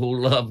people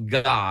who love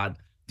God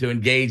to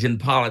engage in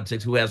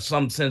politics, who have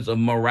some sense of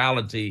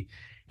morality.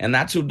 And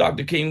that's who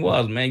Dr. King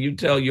was, man. You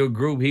tell your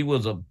group he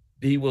was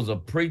a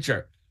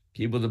preacher.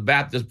 He was a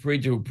Baptist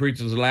preacher who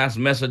preached his last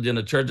message in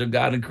the Church of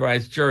God in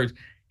Christ Church.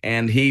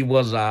 And he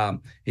was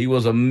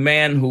a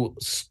man who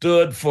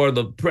stood for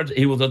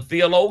he was a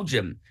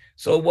theologian.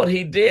 So what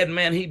he did,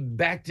 man, he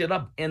backed it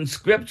up in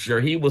scripture.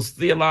 He was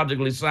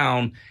theologically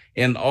sound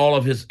in all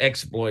of his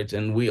exploits,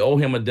 and we owe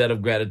him a debt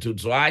of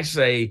gratitude. So I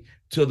say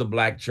to the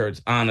Black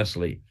church,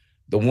 honestly,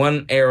 the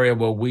one area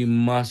where we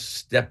must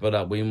step it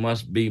up, we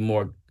must be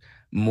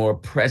more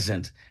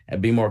present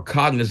and be more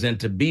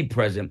cognizant to be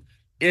present,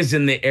 is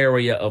in the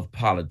area of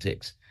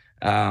politics.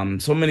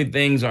 So many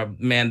things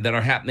that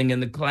are happening in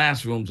the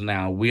classrooms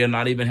now. We are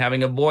not even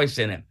having a voice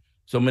in it.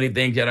 So many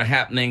things that are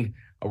happening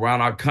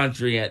around our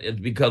country, it's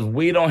because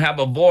we don't have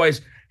a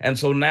voice. And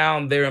so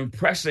now they're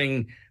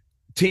impressing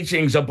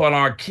teachings upon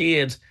our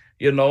kids,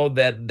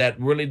 that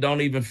really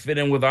don't even fit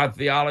in with our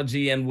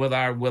theology and with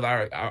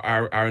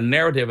our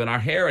narrative and our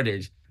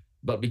heritage.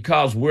 But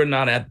because we're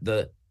not at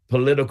the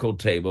political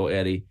table,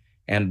 Eddie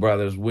and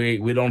brothers,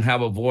 we don't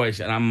have a voice.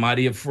 And I'm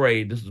mighty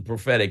afraid, this is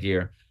prophetic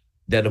here,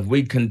 that if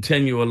we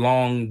continue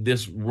along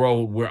this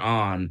road we're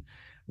on,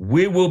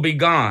 we will be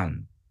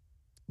gone,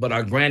 but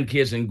our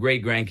grandkids and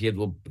great-grandkids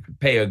will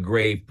pay a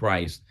grave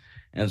price.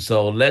 And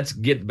so let's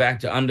get back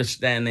to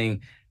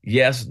understanding,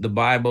 yes, the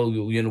Bible,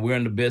 we're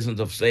in the business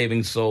of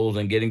saving souls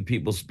and getting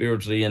people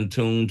spiritually in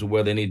tune to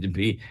where they need to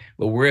be,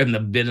 but we're in the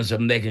business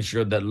of making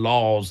sure that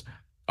laws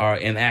are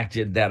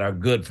enacted that are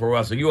good for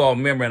us. So you all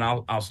remember, and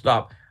I'll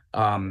stop,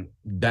 I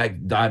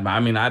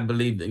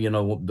believe,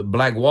 the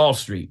Black Wall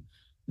Street,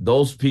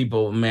 those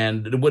people,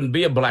 man, there wouldn't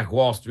be a Black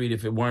Wall Street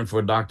if it weren't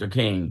for Dr.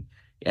 King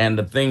and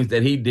the things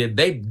that he did.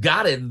 They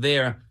got it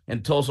there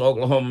in Tulsa,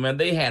 Oklahoma, man.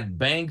 They had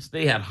banks,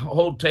 they had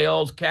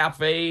hotels,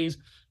 cafes,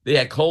 they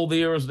had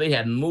clothiers, they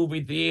had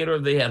movie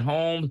theaters, they had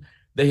homes,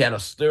 they had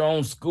their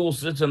own school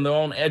system, their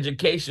own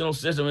educational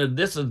system. And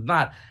this is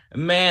not,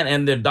 man,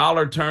 and their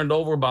dollar turned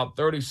over about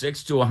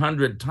 36 to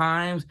 100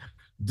 times.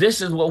 This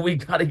is what we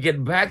got to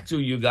get back to,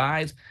 you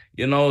guys.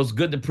 It's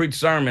good to preach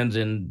sermons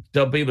and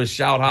tell people to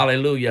shout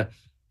hallelujah.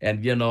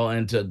 And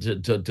and to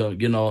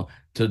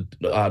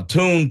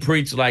tune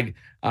preach like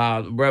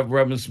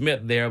Reverend Smith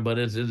there, but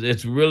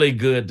it's really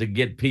good to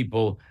get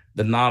people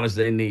the knowledge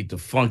they need to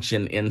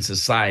function in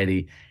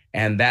society,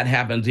 and that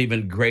happens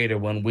even greater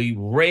when we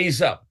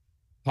raise up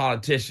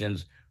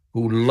politicians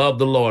who love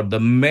the Lord. The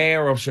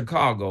mayor of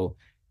Chicago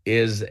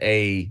is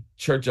a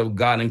Church of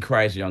God in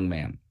Christ young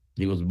man.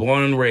 He was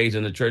born and raised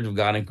in the Church of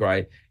God in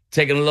Christ,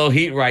 taking a little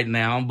heat right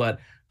now, but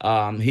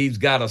he's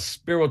got a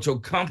spiritual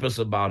compass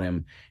about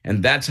him,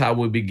 and that's how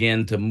we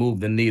begin to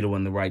move the needle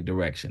in the right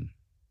direction.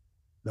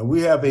 Now,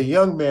 we have a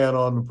young man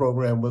on the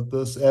program with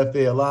us,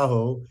 F.A.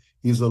 Alaho.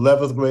 He's an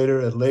 11th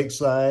grader at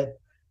Lakeside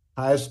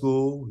High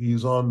School.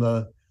 He's on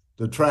the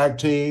the track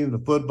team, the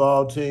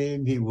football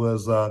team. He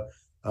was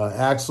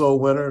AXO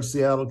winner,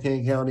 Seattle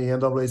King County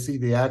NAAC,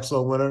 the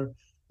AXO winner.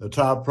 The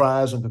top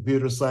prize in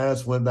computer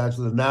science went back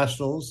to the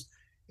Nationals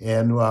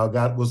and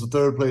was the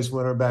third place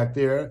winner back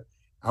there.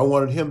 I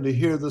wanted him to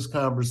hear this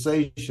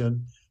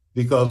conversation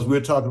because we're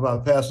talking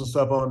about passing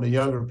stuff on to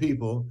younger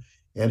people,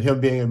 and him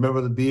being a member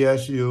of the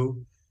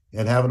BSU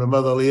and having a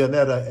mother,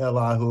 Leonetta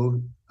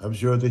Elihu, I'm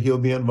sure that he'll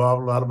be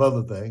involved in a lot of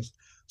other things.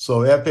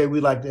 So, F.A.,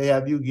 we'd like to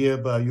have you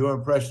give your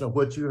impression of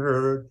what you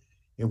heard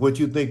and what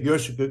you think your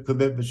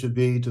commitment should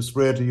be to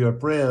spread to your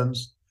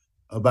friends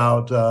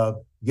about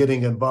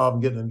getting involved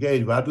and getting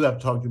engaged. But I do have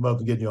to talk to you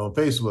about getting you on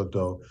Facebook,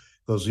 though,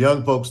 because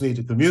young folks need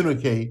to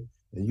communicate,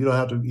 and you don't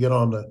have to get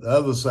on the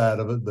other side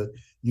of it, but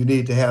you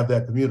need to have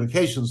that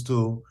communications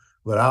tool.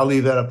 But I'll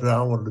leave that up to her. I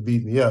don't want her to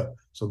beat me up.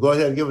 So go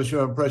ahead and give us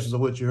your impressions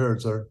of what you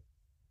heard, sir.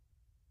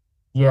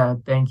 Yeah,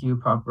 thank you,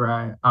 Papa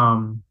Rai.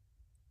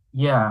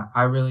 Yeah,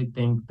 I really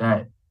think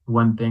that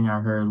one thing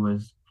I heard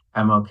was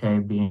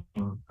MLK being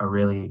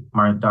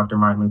Dr.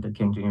 Martin Luther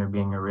King Jr.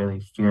 being a really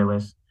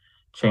fearless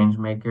change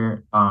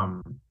maker.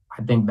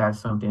 I think that's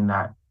something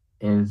that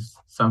is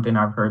something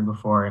I've heard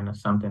before, and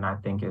something I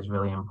think is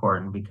really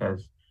important,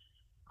 because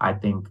I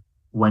think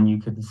when you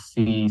could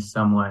see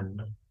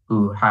someone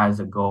who has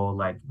a goal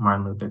like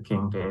Martin Luther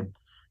King did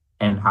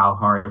and how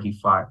hard he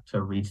fought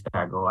to reach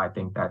that goal, I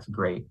think that's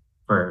great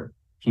for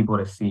people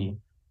to see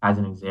as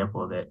an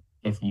example that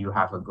if you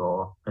have a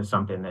goal or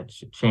something that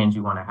change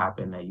you want to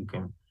happen, that you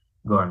can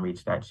go and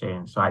reach that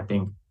change. So I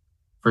think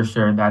for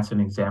sure that's an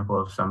example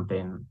of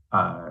something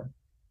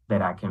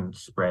that I can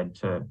spread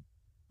to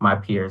my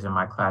peers and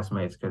my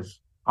classmates, because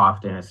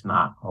often it's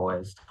not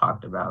always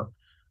talked about.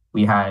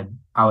 I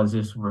was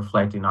just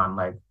reflecting on,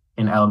 like,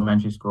 in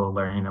elementary school,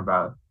 learning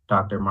about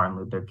Dr. Martin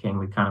Luther King.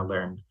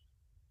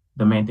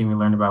 The main thing we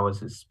learned about was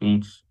his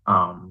speech,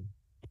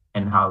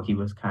 and how he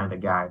was kind of the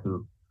guy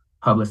who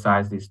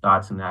publicized these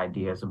thoughts and the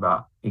ideas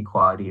about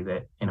equality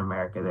that in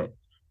America that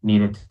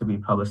needed to be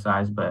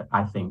publicized. But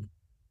I think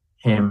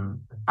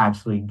him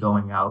actually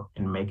going out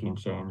and making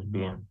change,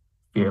 being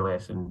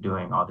fearless and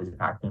doing all these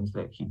actions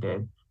that he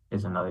did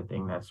is another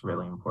thing that's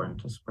really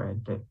important to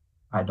spread that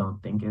I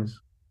don't think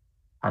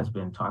has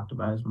been talked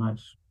about as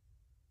much.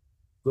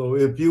 So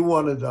if you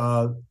wanted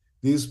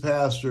these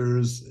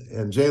pastors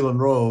and Jalen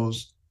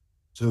Rose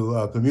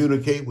to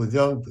communicate with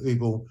young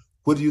people,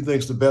 what do you think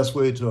is the best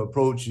way to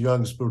approach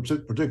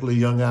particularly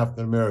young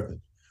African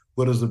Americans?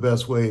 What is the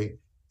best way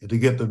to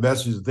get the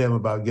message to them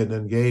about getting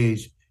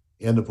engaged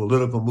in the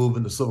political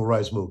movement, the civil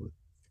rights movement?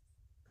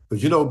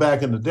 Because,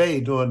 back in the day,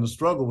 during the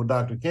struggle with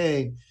Dr.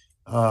 King,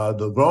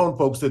 the grown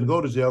folks didn't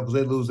go to jail because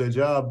they'd lose their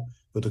job.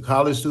 But the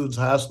college students,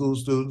 high school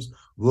students,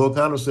 Will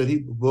Connor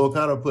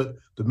put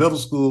the middle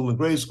school and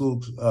grade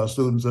school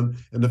students in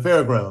the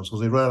fairgrounds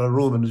because they ran out of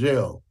room in the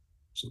jail.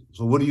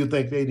 So what do you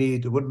think they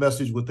need? What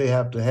message would they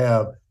have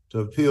to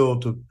appeal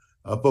to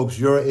folks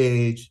your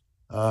age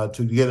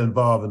to get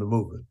involved in the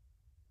movement?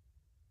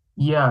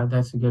 Yeah,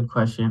 that's a good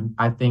question.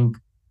 I think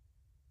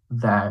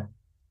that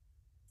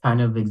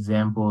kind of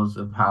examples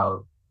of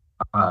how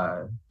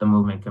the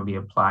movement can be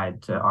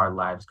applied to our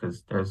lives,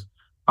 because there's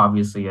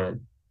obviously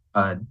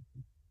a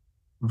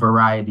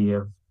variety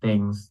of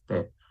things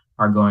that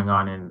are going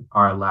on in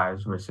our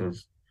lives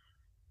versus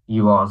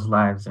you all's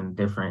lives in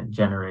different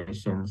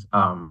generations.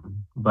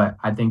 But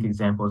I think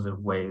examples of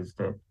ways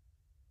that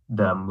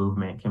the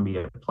movement can be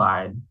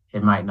applied,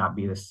 it might not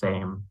be the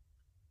same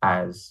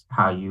as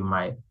how you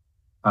might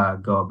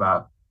go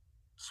about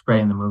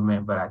spreading the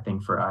movement, but I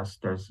think for us,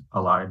 there's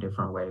a lot of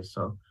different ways.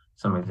 So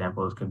some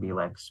examples could be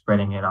like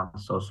spreading it on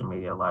social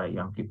media. A lot of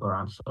young people are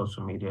on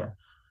social media.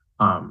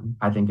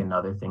 I think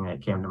another thing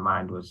that came to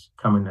mind was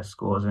coming to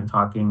schools and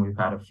talking. We've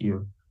had a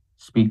few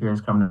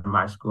speakers come to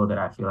my school that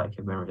I feel like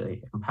have been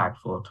really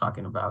impactful,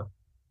 talking about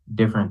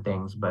different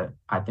things, but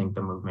I think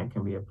the movement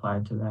can be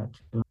applied to that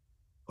too.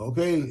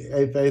 Okay,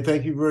 hey,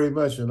 thank you very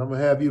much. And I'm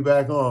going to have you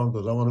back on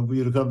because I want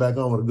you to come back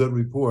on with a good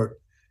report.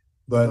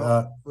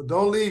 But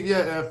don't leave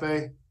yet,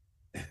 F.A.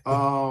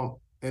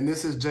 And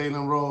this is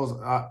Jalen Rose.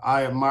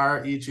 I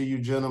admire each of you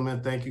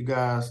gentlemen. Thank you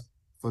guys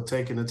for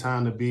taking the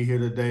time to be here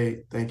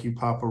today. Thank you,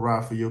 Papa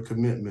Rai, for your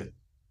commitment.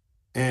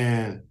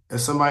 And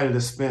as somebody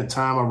that spent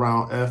time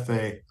around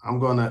F.A., I'm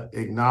going to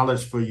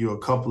acknowledge for you a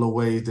couple of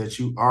ways that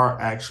you are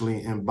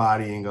actually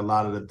embodying a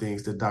lot of the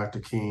things that Dr.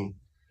 King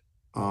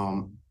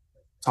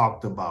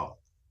talked about.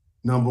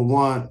 Number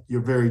one,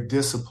 you're very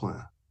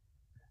disciplined.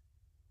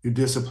 You're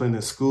disciplined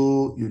in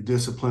school. You're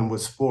disciplined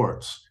with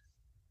sports.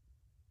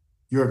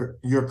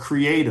 You're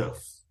creative.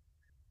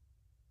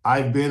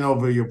 I've been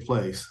over your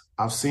place.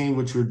 I've seen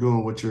what you're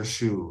doing with your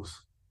shoes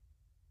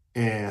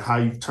and how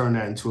you've turned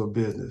that into a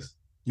business.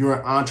 You're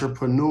an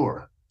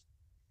entrepreneur.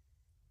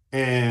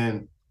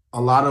 And a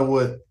lot of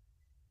what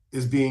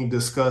is being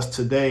discussed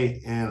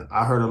today, and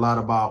I heard a lot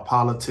about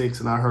politics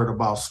and I heard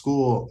about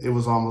school, it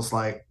was almost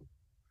like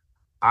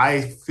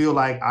I feel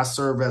like I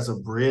serve as a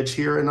bridge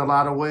here in a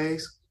lot of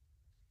ways,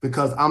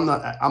 because I'm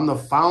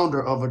the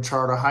founder of a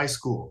charter high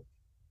school,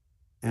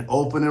 an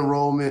open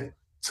enrollment,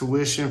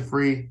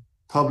 tuition-free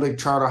public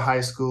charter high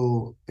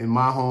school in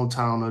my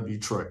hometown of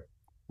Detroit,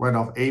 right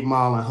off 8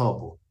 Mile and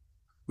Hubble.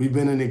 We've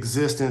been in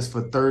existence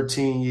for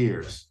 13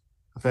 years.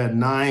 I've had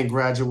 9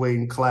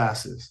 graduating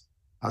classes.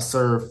 I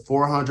serve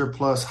 400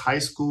 plus high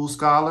school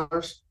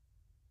scholars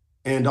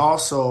and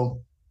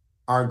also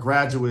our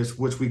graduates,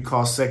 which we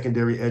call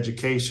secondary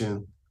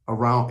education,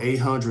 around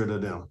 800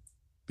 of them.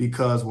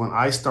 Because when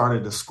I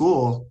started the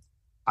school,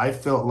 I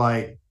felt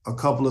like a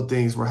couple of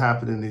things were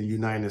happening in the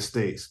United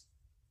States.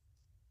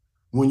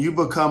 When you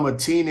become a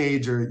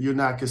teenager, you're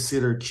not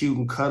considered cute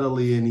and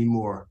cuddly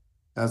anymore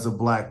as a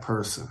Black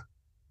person.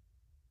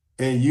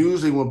 And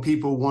usually when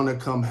people want to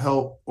come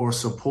help or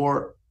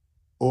support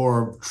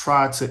or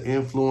try to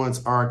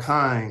influence our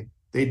kind,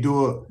 they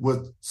do it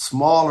with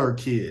smaller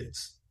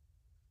kids.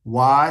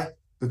 Why?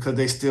 Because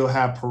they still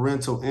have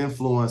parental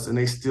influence and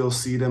they still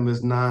see them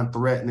as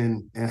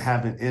non-threatening and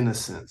having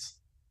innocence.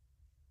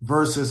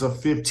 Versus a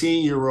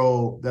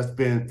 15-year-old that's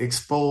been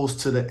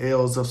exposed to the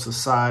ills of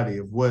society,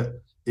 of what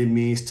it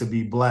means to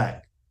be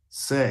Black,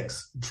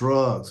 sex,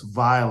 drugs,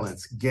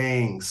 violence,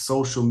 gangs,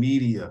 social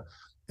media,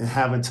 and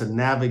having to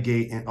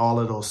navigate in all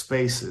of those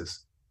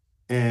spaces.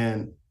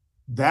 And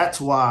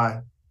that's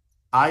why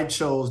I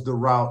chose the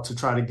route to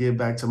try to give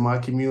back to my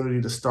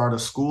community to start a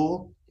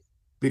school,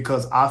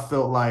 because I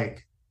felt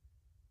like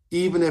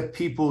even if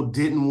people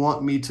didn't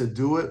want me to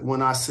do it,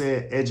 when I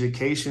said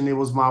education, it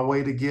was my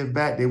way to give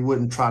back, they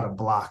wouldn't try to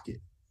block it.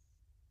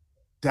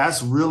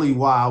 That's really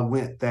why I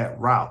went that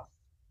route.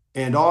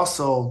 And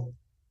also,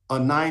 a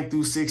 9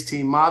 through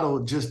 16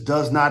 model just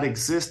does not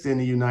exist in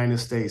the United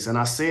States. And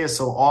I say it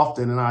so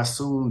often, and I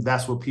assume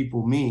that's what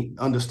people mean,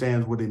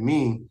 understands what it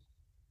means.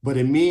 What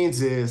it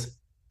means is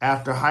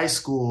after high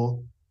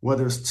school,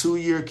 whether it's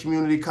 2-year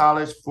community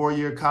college,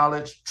 4-year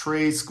college,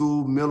 trade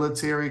school,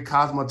 military,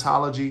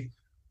 cosmetology,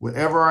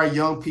 whatever our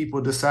young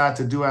people decide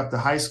to do after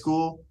high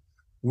school,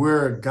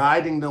 we're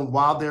guiding them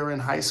while they're in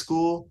high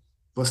school,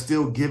 but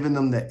still giving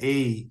them the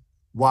aid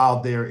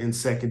while they're in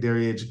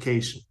secondary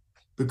education.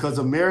 Because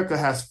America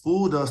has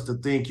fooled us to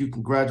think you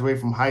can graduate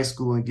from high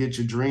school and get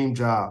your dream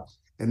job.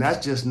 And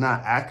that's just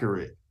not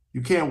accurate.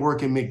 You can't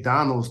work in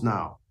McDonald's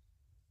now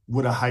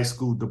with a high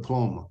school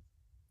diploma.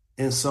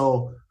 And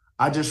so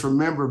I just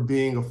remember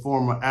being a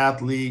former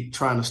athlete,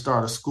 trying to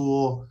start a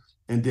school.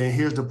 And then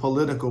here's the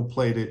political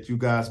play that you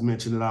guys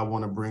mentioned that I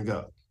want to bring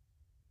up.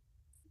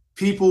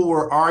 People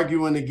were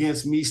arguing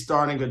against me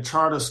starting a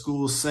charter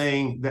school,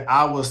 saying that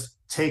I was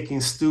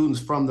taking students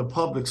from the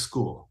public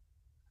school.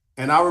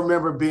 And I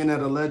remember being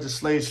at a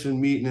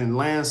legislation meeting in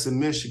Lansing,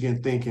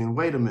 Michigan, thinking,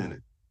 wait a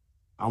minute,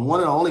 I'm one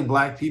of the only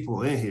Black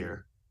people in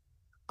here.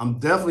 I'm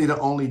definitely the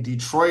only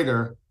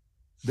Detroiter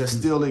that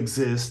still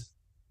exists.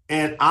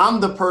 And I'm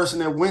the person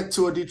that went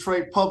to a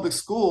Detroit public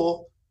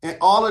school. And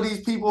all of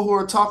these people who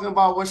are talking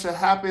about what should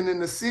happen in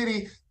the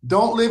city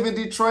don't live in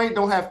Detroit,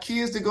 don't have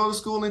kids to go to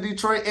school in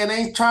Detroit, and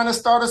ain't trying to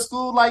start a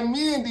school like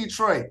me in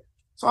Detroit.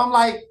 So I'm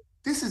like,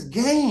 this is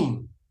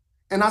game.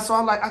 And so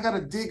I'm like, I got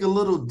to dig a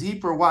little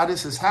deeper why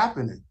this is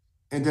happening.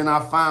 And then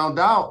I found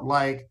out,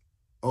 like,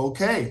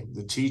 okay,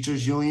 the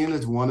teachers union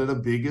is one of the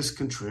biggest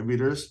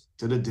contributors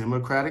to the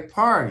Democratic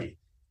Party.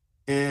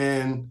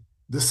 And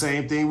the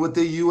same thing with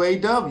the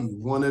UAW,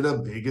 one of the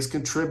biggest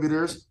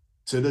contributors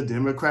to the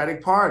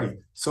Democratic Party.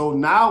 So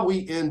now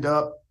we end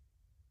up,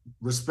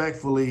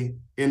 respectfully,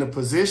 in a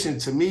position,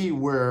 to me,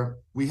 where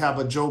we have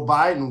a Joe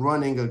Biden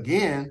running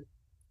again.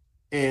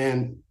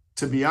 And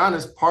to be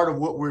honest, part of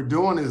what we're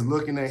doing is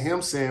looking at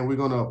him saying we're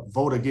going to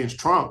vote against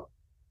Trump.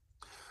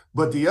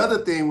 But the other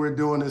thing we're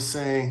doing is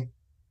saying,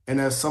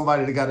 and as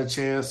somebody that got a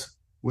chance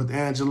with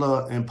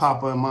Angela and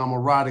Papa and Mama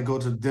Ra to go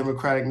to the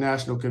Democratic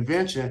National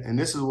Convention, and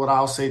this is what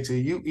I'll say to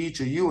you,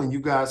 each of you, and you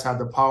guys have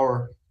the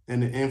power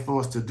and the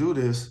influence to do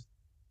this.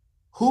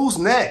 Who's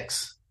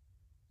next?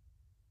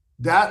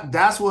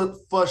 That's what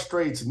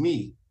frustrates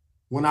me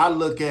when I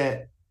look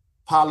at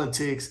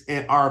politics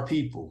and our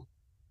people.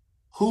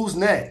 Who's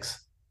next?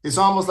 It's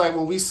almost like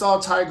when we saw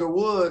Tiger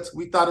Woods,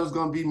 we thought it was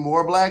going to be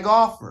more Black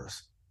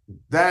golfers.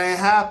 That ain't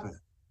happened.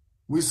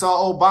 We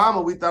saw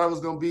Obama, we thought it was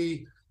going to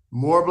be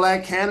more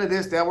Black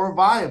candidates that were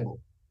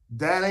viable.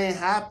 That ain't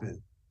happened.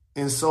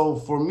 And so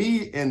for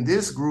me and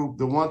this group,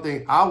 the one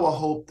thing I will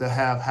hope to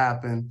have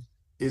happen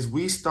is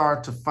we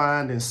start to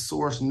find and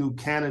source new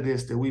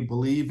candidates that we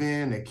believe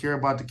in, that care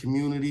about the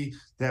community,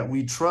 that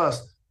we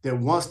trust, that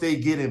once they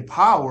get in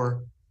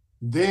power,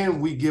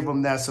 then we give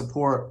them that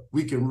support,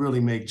 we can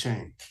really make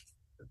change.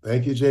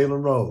 Thank you,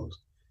 Jalen Rose.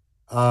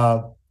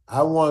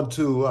 I want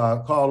to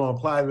call on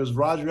Clyde. Is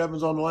Roger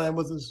Evans on the line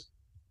with us?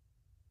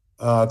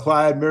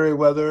 Clyde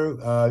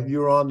Merriweather,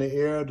 you're on the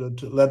air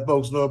to let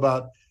folks know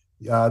about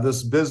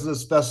this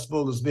business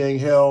festival that's being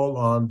held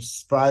on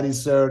Friday,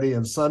 Saturday,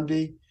 and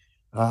Sunday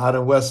out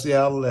in West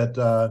Seattle at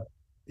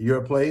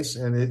your place.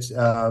 And it's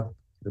the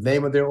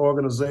name of their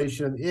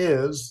organization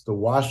is the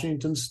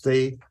Washington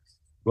State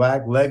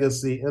Black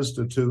Legacy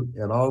Institute,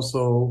 and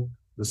also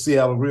the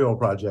Seattle Rio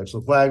Project.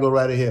 So Clyde, go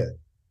right ahead.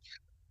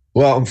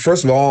 Well,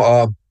 first of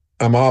all,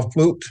 I'm off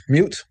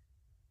mute.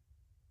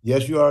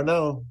 Yes, you are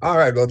now. All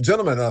right. Well,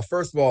 gentlemen,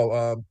 first of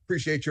all,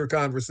 appreciate your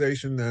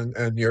conversation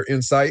and your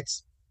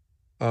insights.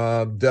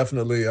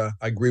 Definitely, I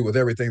agree with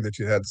everything that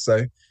you had to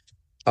say.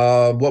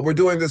 What we're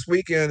doing this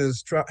weekend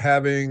is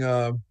having,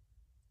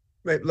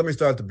 let me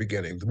start at the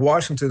beginning. The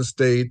Washington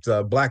State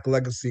Black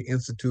Legacy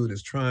Institute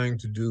is trying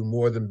to do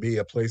more than be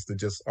a place that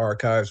just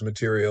archives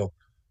material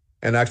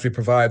and actually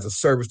provides a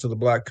service to the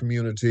Black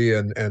community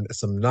and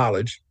some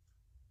knowledge.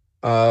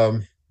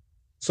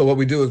 So what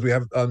we do is we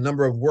have a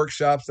number of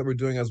workshops that we're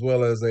doing, as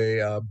well as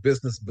a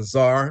business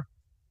bazaar,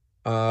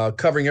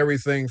 covering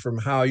everything from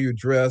how you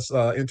address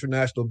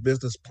international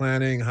business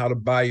planning, how to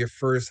buy your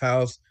first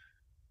house,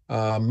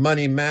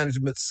 money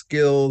management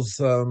skills,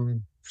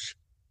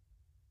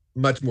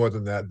 much more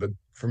than that. But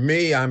for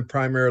me, I'm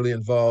primarily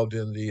involved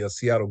in the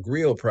Seattle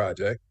Grill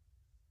Project,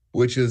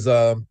 which is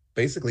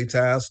basically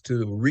tasked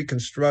to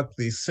reconstruct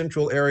the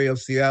central area of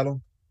Seattle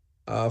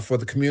for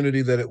the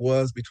community that it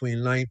was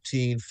between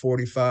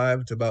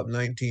 1945 to about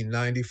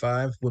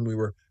 1995, when we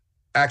were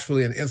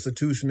actually an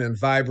institution and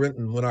vibrant,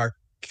 and when our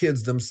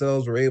kids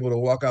themselves were able to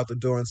walk out the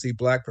door and see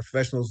Black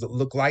professionals that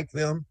look like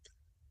them.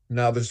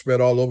 Now they're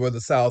spread all over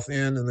the South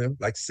End, and they're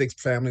like 6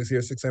 families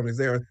here, 6 families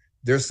there.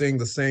 They're seeing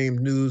the same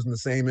news and the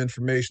same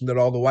information that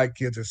all the white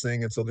kids are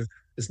seeing. And so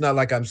it's not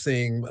like I'm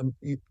seeing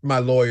my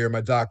lawyer,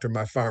 my doctor,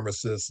 my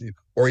pharmacist,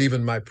 or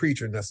even my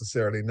preacher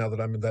necessarily, now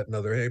that I'm in that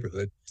another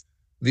neighborhood.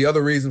 The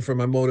other reason for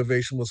my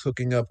motivation was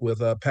hooking up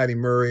with Patty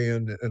Murray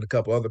and a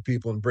couple other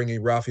people and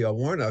bringing Raphael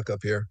Warnock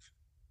up here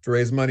to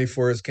raise money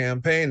for his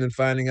campaign, and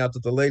finding out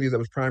that the lady that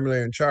was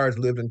primarily in charge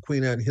lived in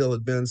Queen Anne Hill,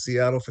 had been in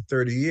Seattle for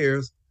 30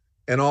 years.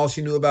 And all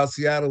she knew about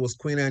Seattle was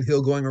Queen Anne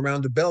Hill going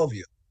around to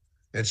Bellevue.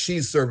 And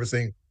she's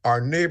servicing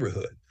our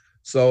neighborhood.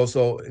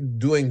 So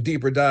doing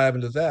deeper dive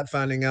into that,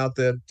 finding out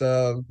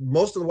that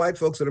most of the white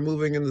folks that are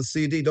moving into the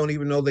CD don't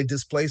even know they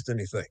displaced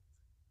anything.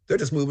 They're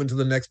just moving to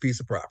the next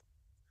piece of property.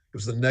 It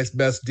was the next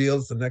best deal.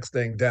 It's the next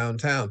thing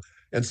downtown.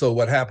 And so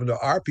what happened to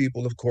our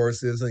people, of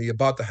course, is you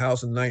bought the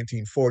house in the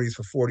 1940s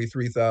for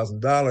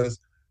 $43,000.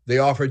 They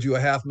offered you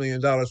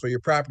 $500,000 for your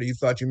property. You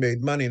thought you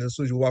made money. And as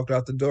soon as you walked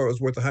out the door, it was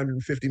worth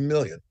 $150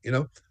 million,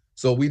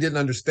 So we didn't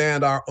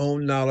understand our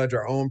own knowledge,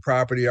 our own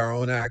property, our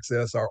own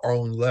access, our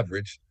own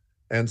leverage.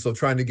 And so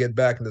trying to get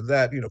back into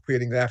that,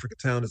 creating the Africa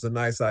town is a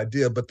nice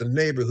idea, but the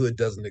neighborhood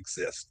doesn't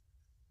exist.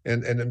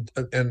 And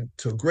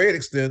to a great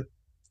extent,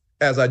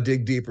 as I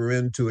dig deeper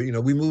into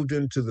it, we moved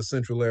into the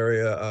central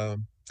area,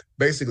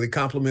 basically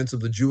compliments of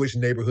the Jewish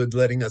neighborhood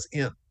letting us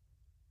in.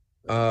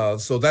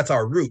 So that's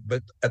our route.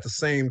 But at the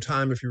same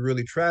time, if you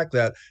really track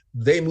that,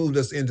 they moved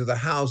us into the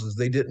houses.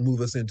 They didn't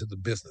move us into the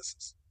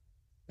businesses.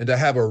 And to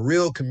have a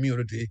real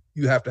community,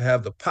 you have to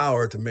have the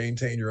power to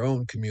maintain your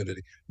own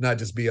community, not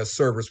just be a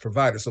service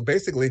provider. So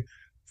basically,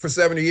 for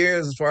 70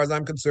 years, as far as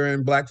I'm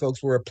concerned, Black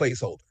folks were a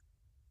placeholder.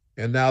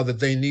 And now that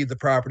they need the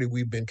property,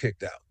 we've been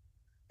kicked out.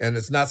 And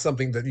it's not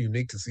something that's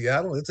unique to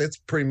Seattle. It's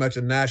pretty much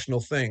a national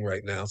thing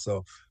right now.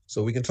 So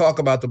we can talk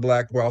about the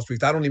Black Wall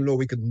Street. I don't even know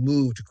we could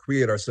move to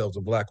create ourselves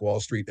a Black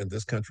Wall Street in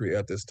this country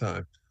at this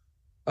time.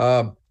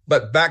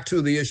 But back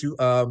to the issue,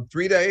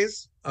 3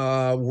 days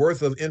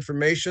worth of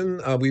information.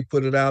 We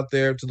put it out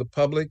there to the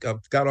public.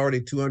 I've got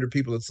already 200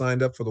 people that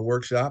signed up for the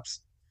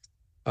workshops.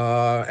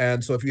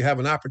 And so if you have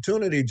an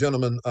opportunity,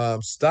 gentlemen,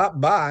 stop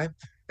by,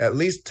 at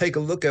least take a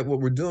look at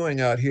what we're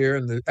doing out here.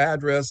 And the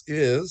address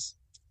is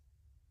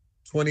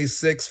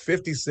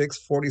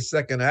 2656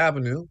 42nd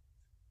Avenue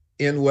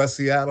in West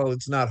Seattle.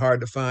 It's not hard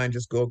to find.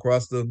 Just go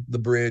across the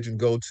bridge and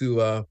go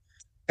to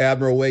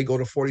Admiral Way, go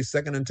to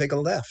 42nd and take a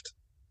left.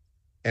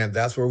 And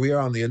that's where we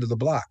are, on the end of the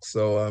block.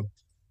 So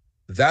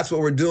that's what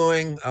we're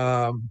doing.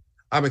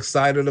 I'm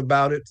excited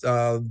about it.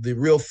 The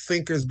real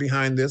thinkers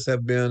behind this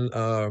have been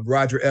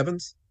Roger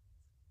Evans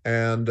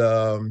and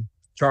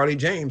Charlie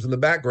James in the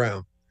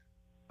background.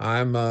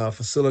 I'm a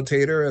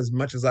facilitator as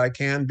much as I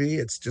can be.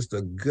 It's just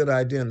a good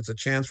idea, and it's a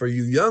chance for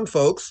you young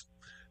folks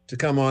to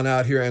come on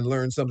out here and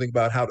learn something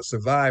about how to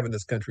survive in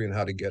this country and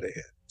how to get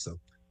ahead. So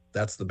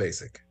that's the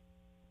basic.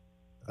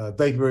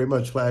 Thank you very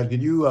much, Clyde.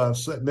 Can you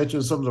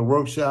mention some of the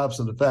workshops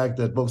and the fact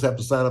that folks have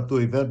to sign up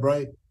through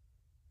Eventbrite?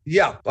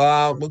 Yeah.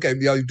 Okay.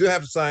 Yeah, you do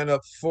have to sign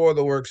up for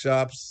the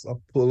workshops.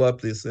 I'll pull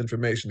up this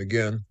information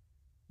again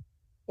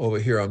over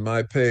here on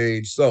my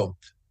page. So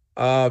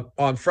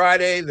on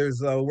Friday,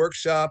 there's a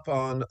workshop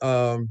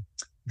on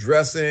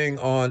dressing,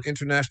 on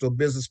international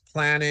business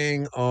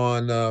planning,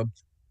 on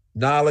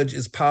knowledge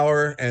is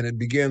power, and it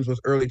begins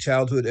with early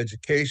childhood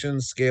education,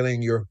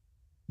 scaling your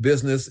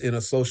business in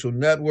a social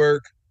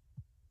network.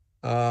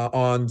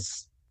 On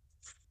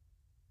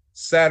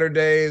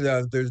Saturday,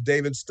 there's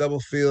David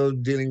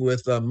Stubblefield dealing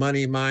with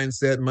money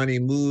mindset, money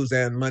moves,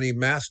 and money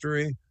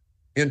mastery,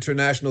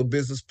 international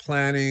business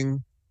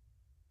planning,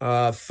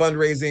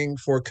 fundraising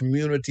for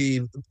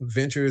community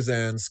ventures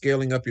and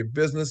scaling up your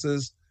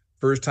businesses,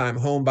 first-time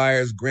home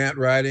buyers, grant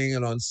writing,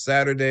 and on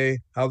Saturday,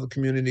 how the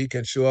community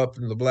can show up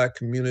in the Black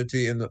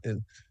community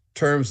in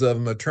terms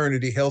of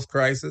maternity health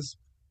crisis.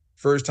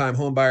 First-time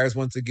home buyers,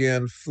 once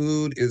again,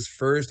 food is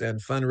first, and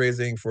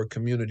fundraising for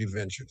community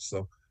ventures.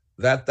 So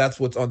that's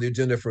what's on the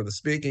agenda for the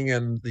speaking,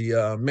 and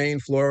the main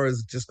floor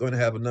is just going to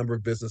have a number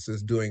of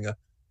businesses doing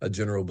a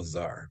general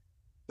bazaar.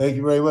 Thank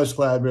you very much,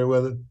 Clyde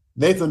Merriweather.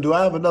 Nathan, do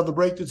I have another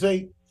break to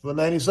take for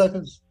 90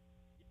 seconds?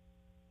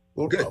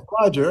 Well, good.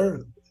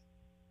 Roger.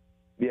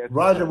 Yes.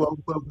 Roger, well,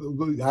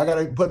 I got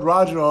to put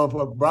Roger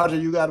on. Roger,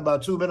 you got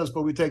about 2 minutes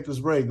before we take this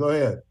break. Go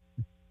ahead.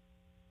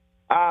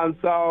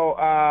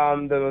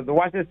 The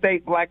Washington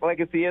State Black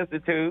Legacy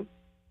Institute,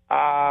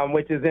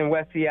 which is in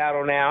West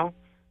Seattle now,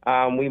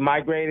 we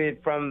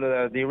migrated from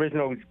the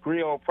original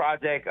Griot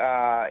project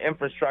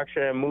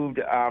infrastructure and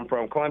moved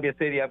from Columbia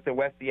City up to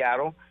West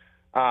Seattle.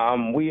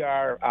 We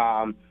are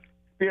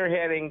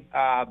spearheading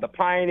the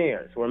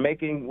pioneers. We're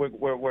making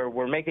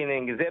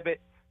an exhibit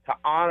to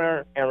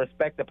honor and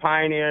respect the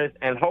pioneers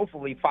and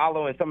hopefully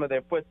follow in some of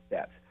their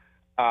footsteps.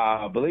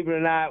 Believe it or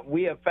not,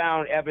 we have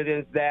found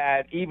evidence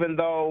that even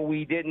though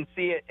we didn't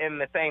see it in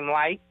the same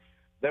light,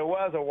 there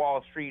was a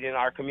Wall Street in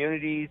our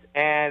communities,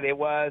 and it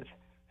was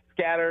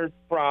scattered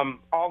from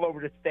all over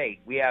the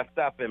state. We have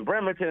stuff in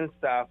Bremerton,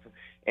 stuff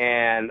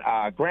in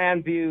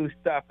Grandview,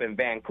 stuff in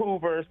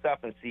Vancouver,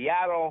 stuff in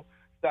Seattle,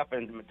 stuff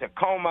in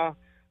Tacoma.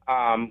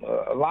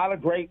 A lot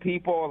of great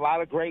people, a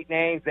lot of great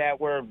names that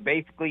were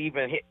basically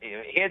even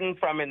hidden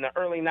from in the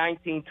early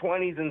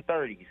 1920s and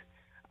 30s.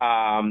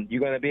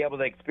 You're going to be able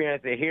to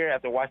experience it here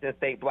at the Washington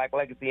State Black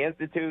Legacy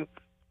Institute.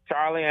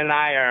 Charlie and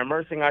I are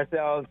immersing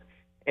ourselves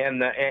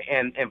in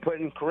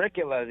putting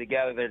curricula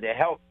together to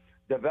help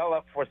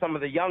develop for some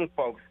of the young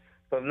folks.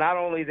 So not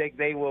only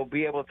they will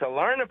be able to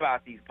learn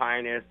about these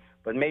pioneers,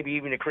 but maybe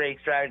even to create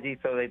strategies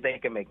so that they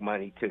can make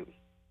money too.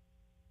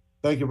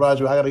 Thank you,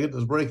 Roger. I got to get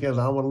this break in,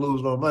 so I don't want to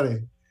lose no money.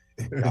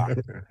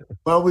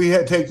 Well, we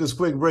take this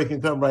quick break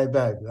and come right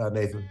back,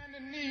 Nathan.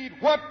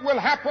 What will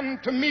happen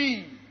to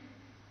me?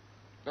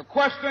 The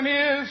question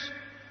is,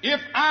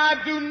 if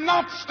I do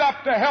not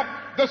stop to help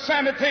the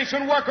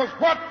sanitation workers,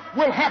 what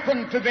will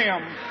happen to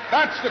them?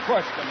 That's the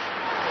question.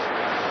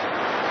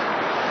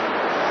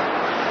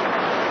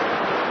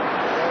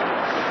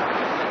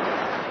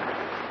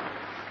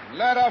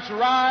 Let us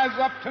rise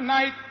up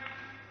tonight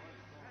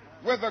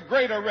with a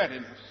greater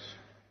readiness.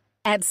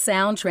 At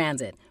Sound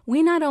Transit,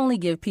 we not only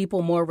give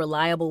people more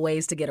reliable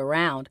ways to get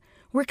around,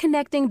 we're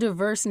connecting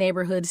diverse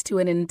neighborhoods to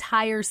an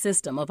entire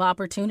system of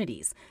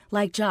opportunities,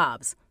 like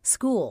jobs,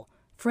 school,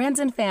 friends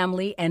and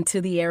family, and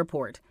to the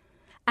airport.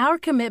 Our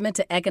commitment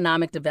to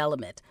economic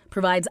development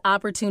provides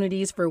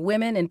opportunities for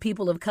women and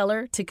people of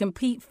color to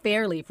compete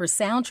fairly for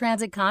Sound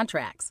Transit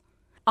contracts.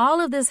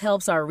 All of this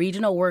helps our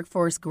regional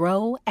workforce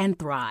grow and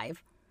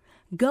thrive.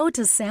 Go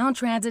to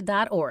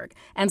soundtransit.org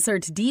and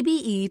search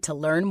DBE to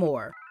learn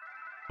more.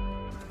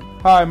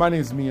 Hi, my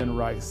name is Mian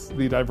Rice,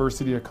 the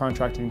Diversity and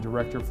Contracting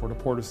Director for the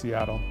Port of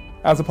Seattle.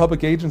 As a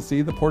public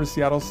agency, the Port of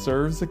Seattle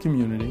serves the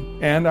community,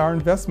 and our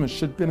investments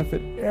should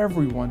benefit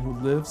everyone who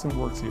lives and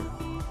works here.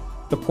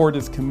 The Port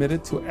is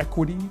committed to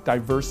equity,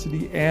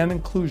 diversity, and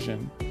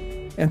inclusion,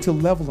 and to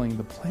leveling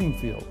the playing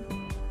field.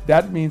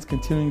 That means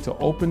continuing to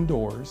open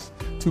doors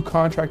to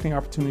contracting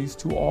opportunities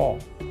to all,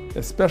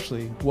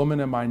 especially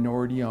women and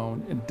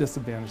minority-owned and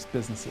disadvantaged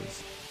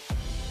businesses.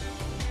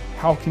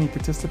 How can you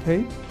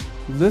participate?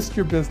 List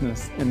your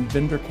business in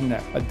Vendor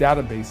Connect, a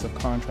database of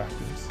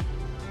contractors.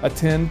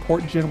 Attend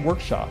PortGen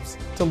workshops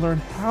to learn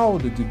how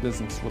to do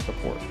business with the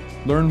Port.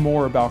 Learn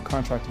more about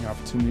contracting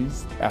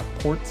opportunities at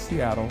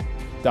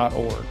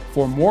portseattle.org.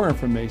 For more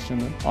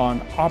information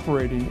on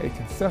operating a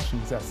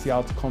concessions at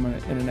Seattle-Tacoma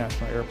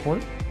International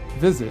Airport,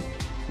 visit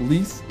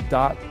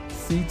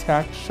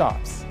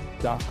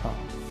lease.ctacshops.com.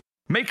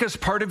 Make us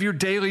part of your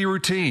daily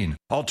routine.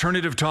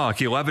 Alternative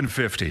Talk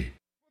 1150.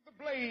 The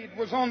blade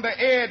was on the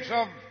edge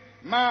of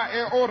my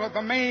aorta,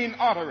 the main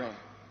artery.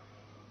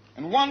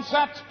 And once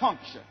that's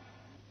punctured,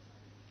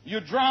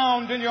 you're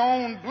drowned in your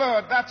own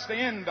blood. That's the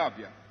end of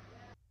you.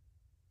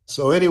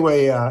 So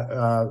anyway,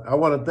 I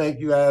want to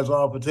thank you guys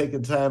all for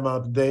taking time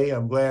out today.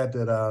 I'm glad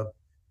that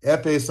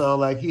F.A.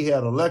 sounded like he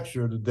had a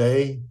lecture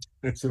today.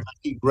 So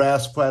he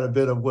grasped quite a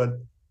bit of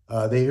what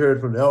they heard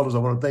from the elders. I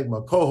want to thank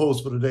my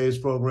co-host for today's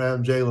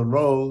program, Jalen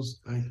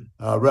Rose,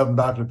 Reverend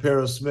Dr.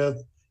 Paris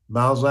Smith.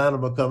 Miles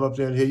Lanham will come up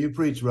there and hear you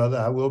preach, brother.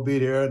 I will be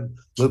there and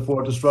look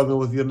forward to struggling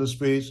with you in the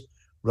streets.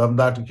 Reverend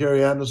Dr.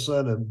 Kerry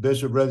Anderson and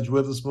Bishop Reggie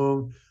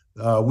Witherspoon.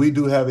 We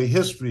do have a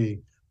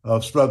history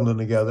of struggling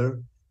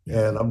together.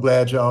 And I'm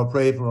glad y'all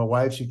prayed for my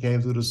wife. She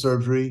came through the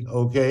surgery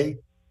okay.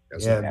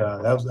 Yes, and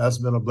that's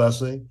been a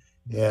blessing.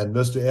 And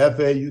Mr.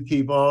 F.A., you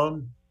keep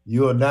on.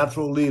 You're a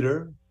natural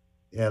leader.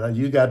 And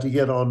you got to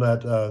get on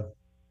that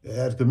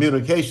at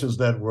communications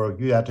network.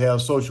 You have to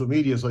have social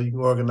media so you can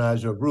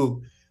organize your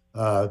group.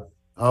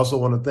 I also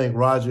want to thank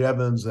Roger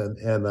Evans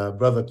and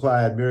Brother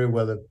Clyde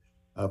Merriweather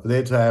for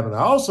their time. And I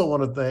also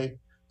want to thank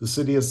the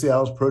City of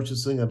Seattle's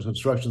Purchasing and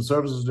Construction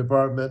Services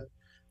Department,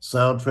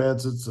 Sound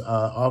Transit's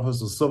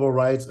Office of Civil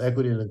Rights,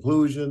 Equity and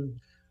Inclusion,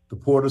 the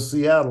Port of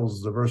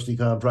Seattle's Diversity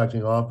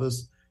Contracting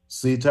Office,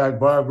 CTAC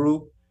Bar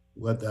Group,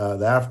 with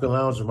the African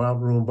Lounge and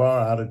Mountain Room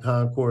Bar out of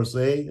Concourse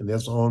A, and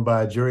that's owned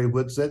by Jerry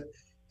Whitsitt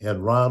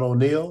and Ron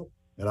O'Neill.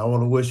 And I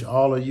want to wish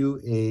all of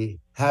you a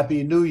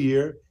happy new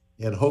year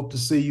and hope to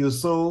see you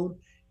soon.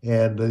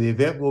 And the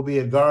event will be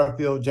at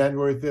Garfield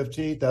January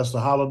 15th. That's the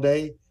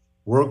holiday.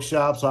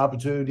 Workshops,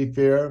 opportunity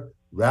fair,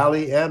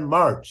 rally, and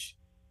march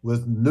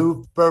with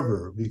new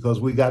fervor, because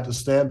we got to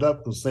stand up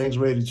because things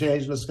are ready to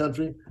change in this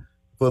country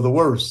for the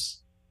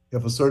worse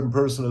if a certain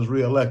person is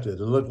reelected.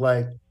 It looked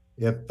like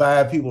if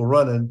 5 people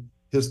running,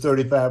 his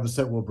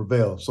 35% will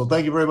prevail. So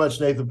thank you very much,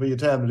 Nathan, for your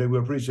time today. We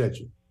appreciate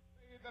you.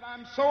 That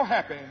I'm so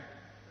happy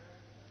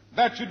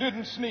that you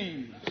didn't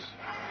sneeze.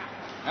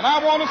 And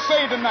I want to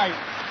say tonight,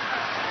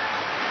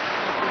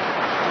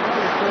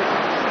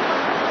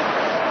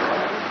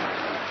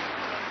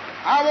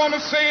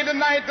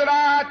 that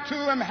I too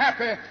am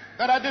happy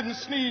that I didn't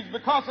sneeze,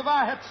 because if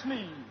I had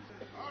sneezed,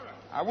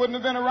 I wouldn't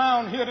have been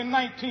around here in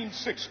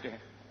 1960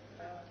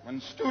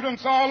 when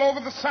students all over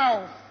the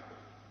South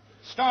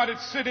started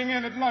sitting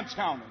in at lunch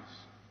counters.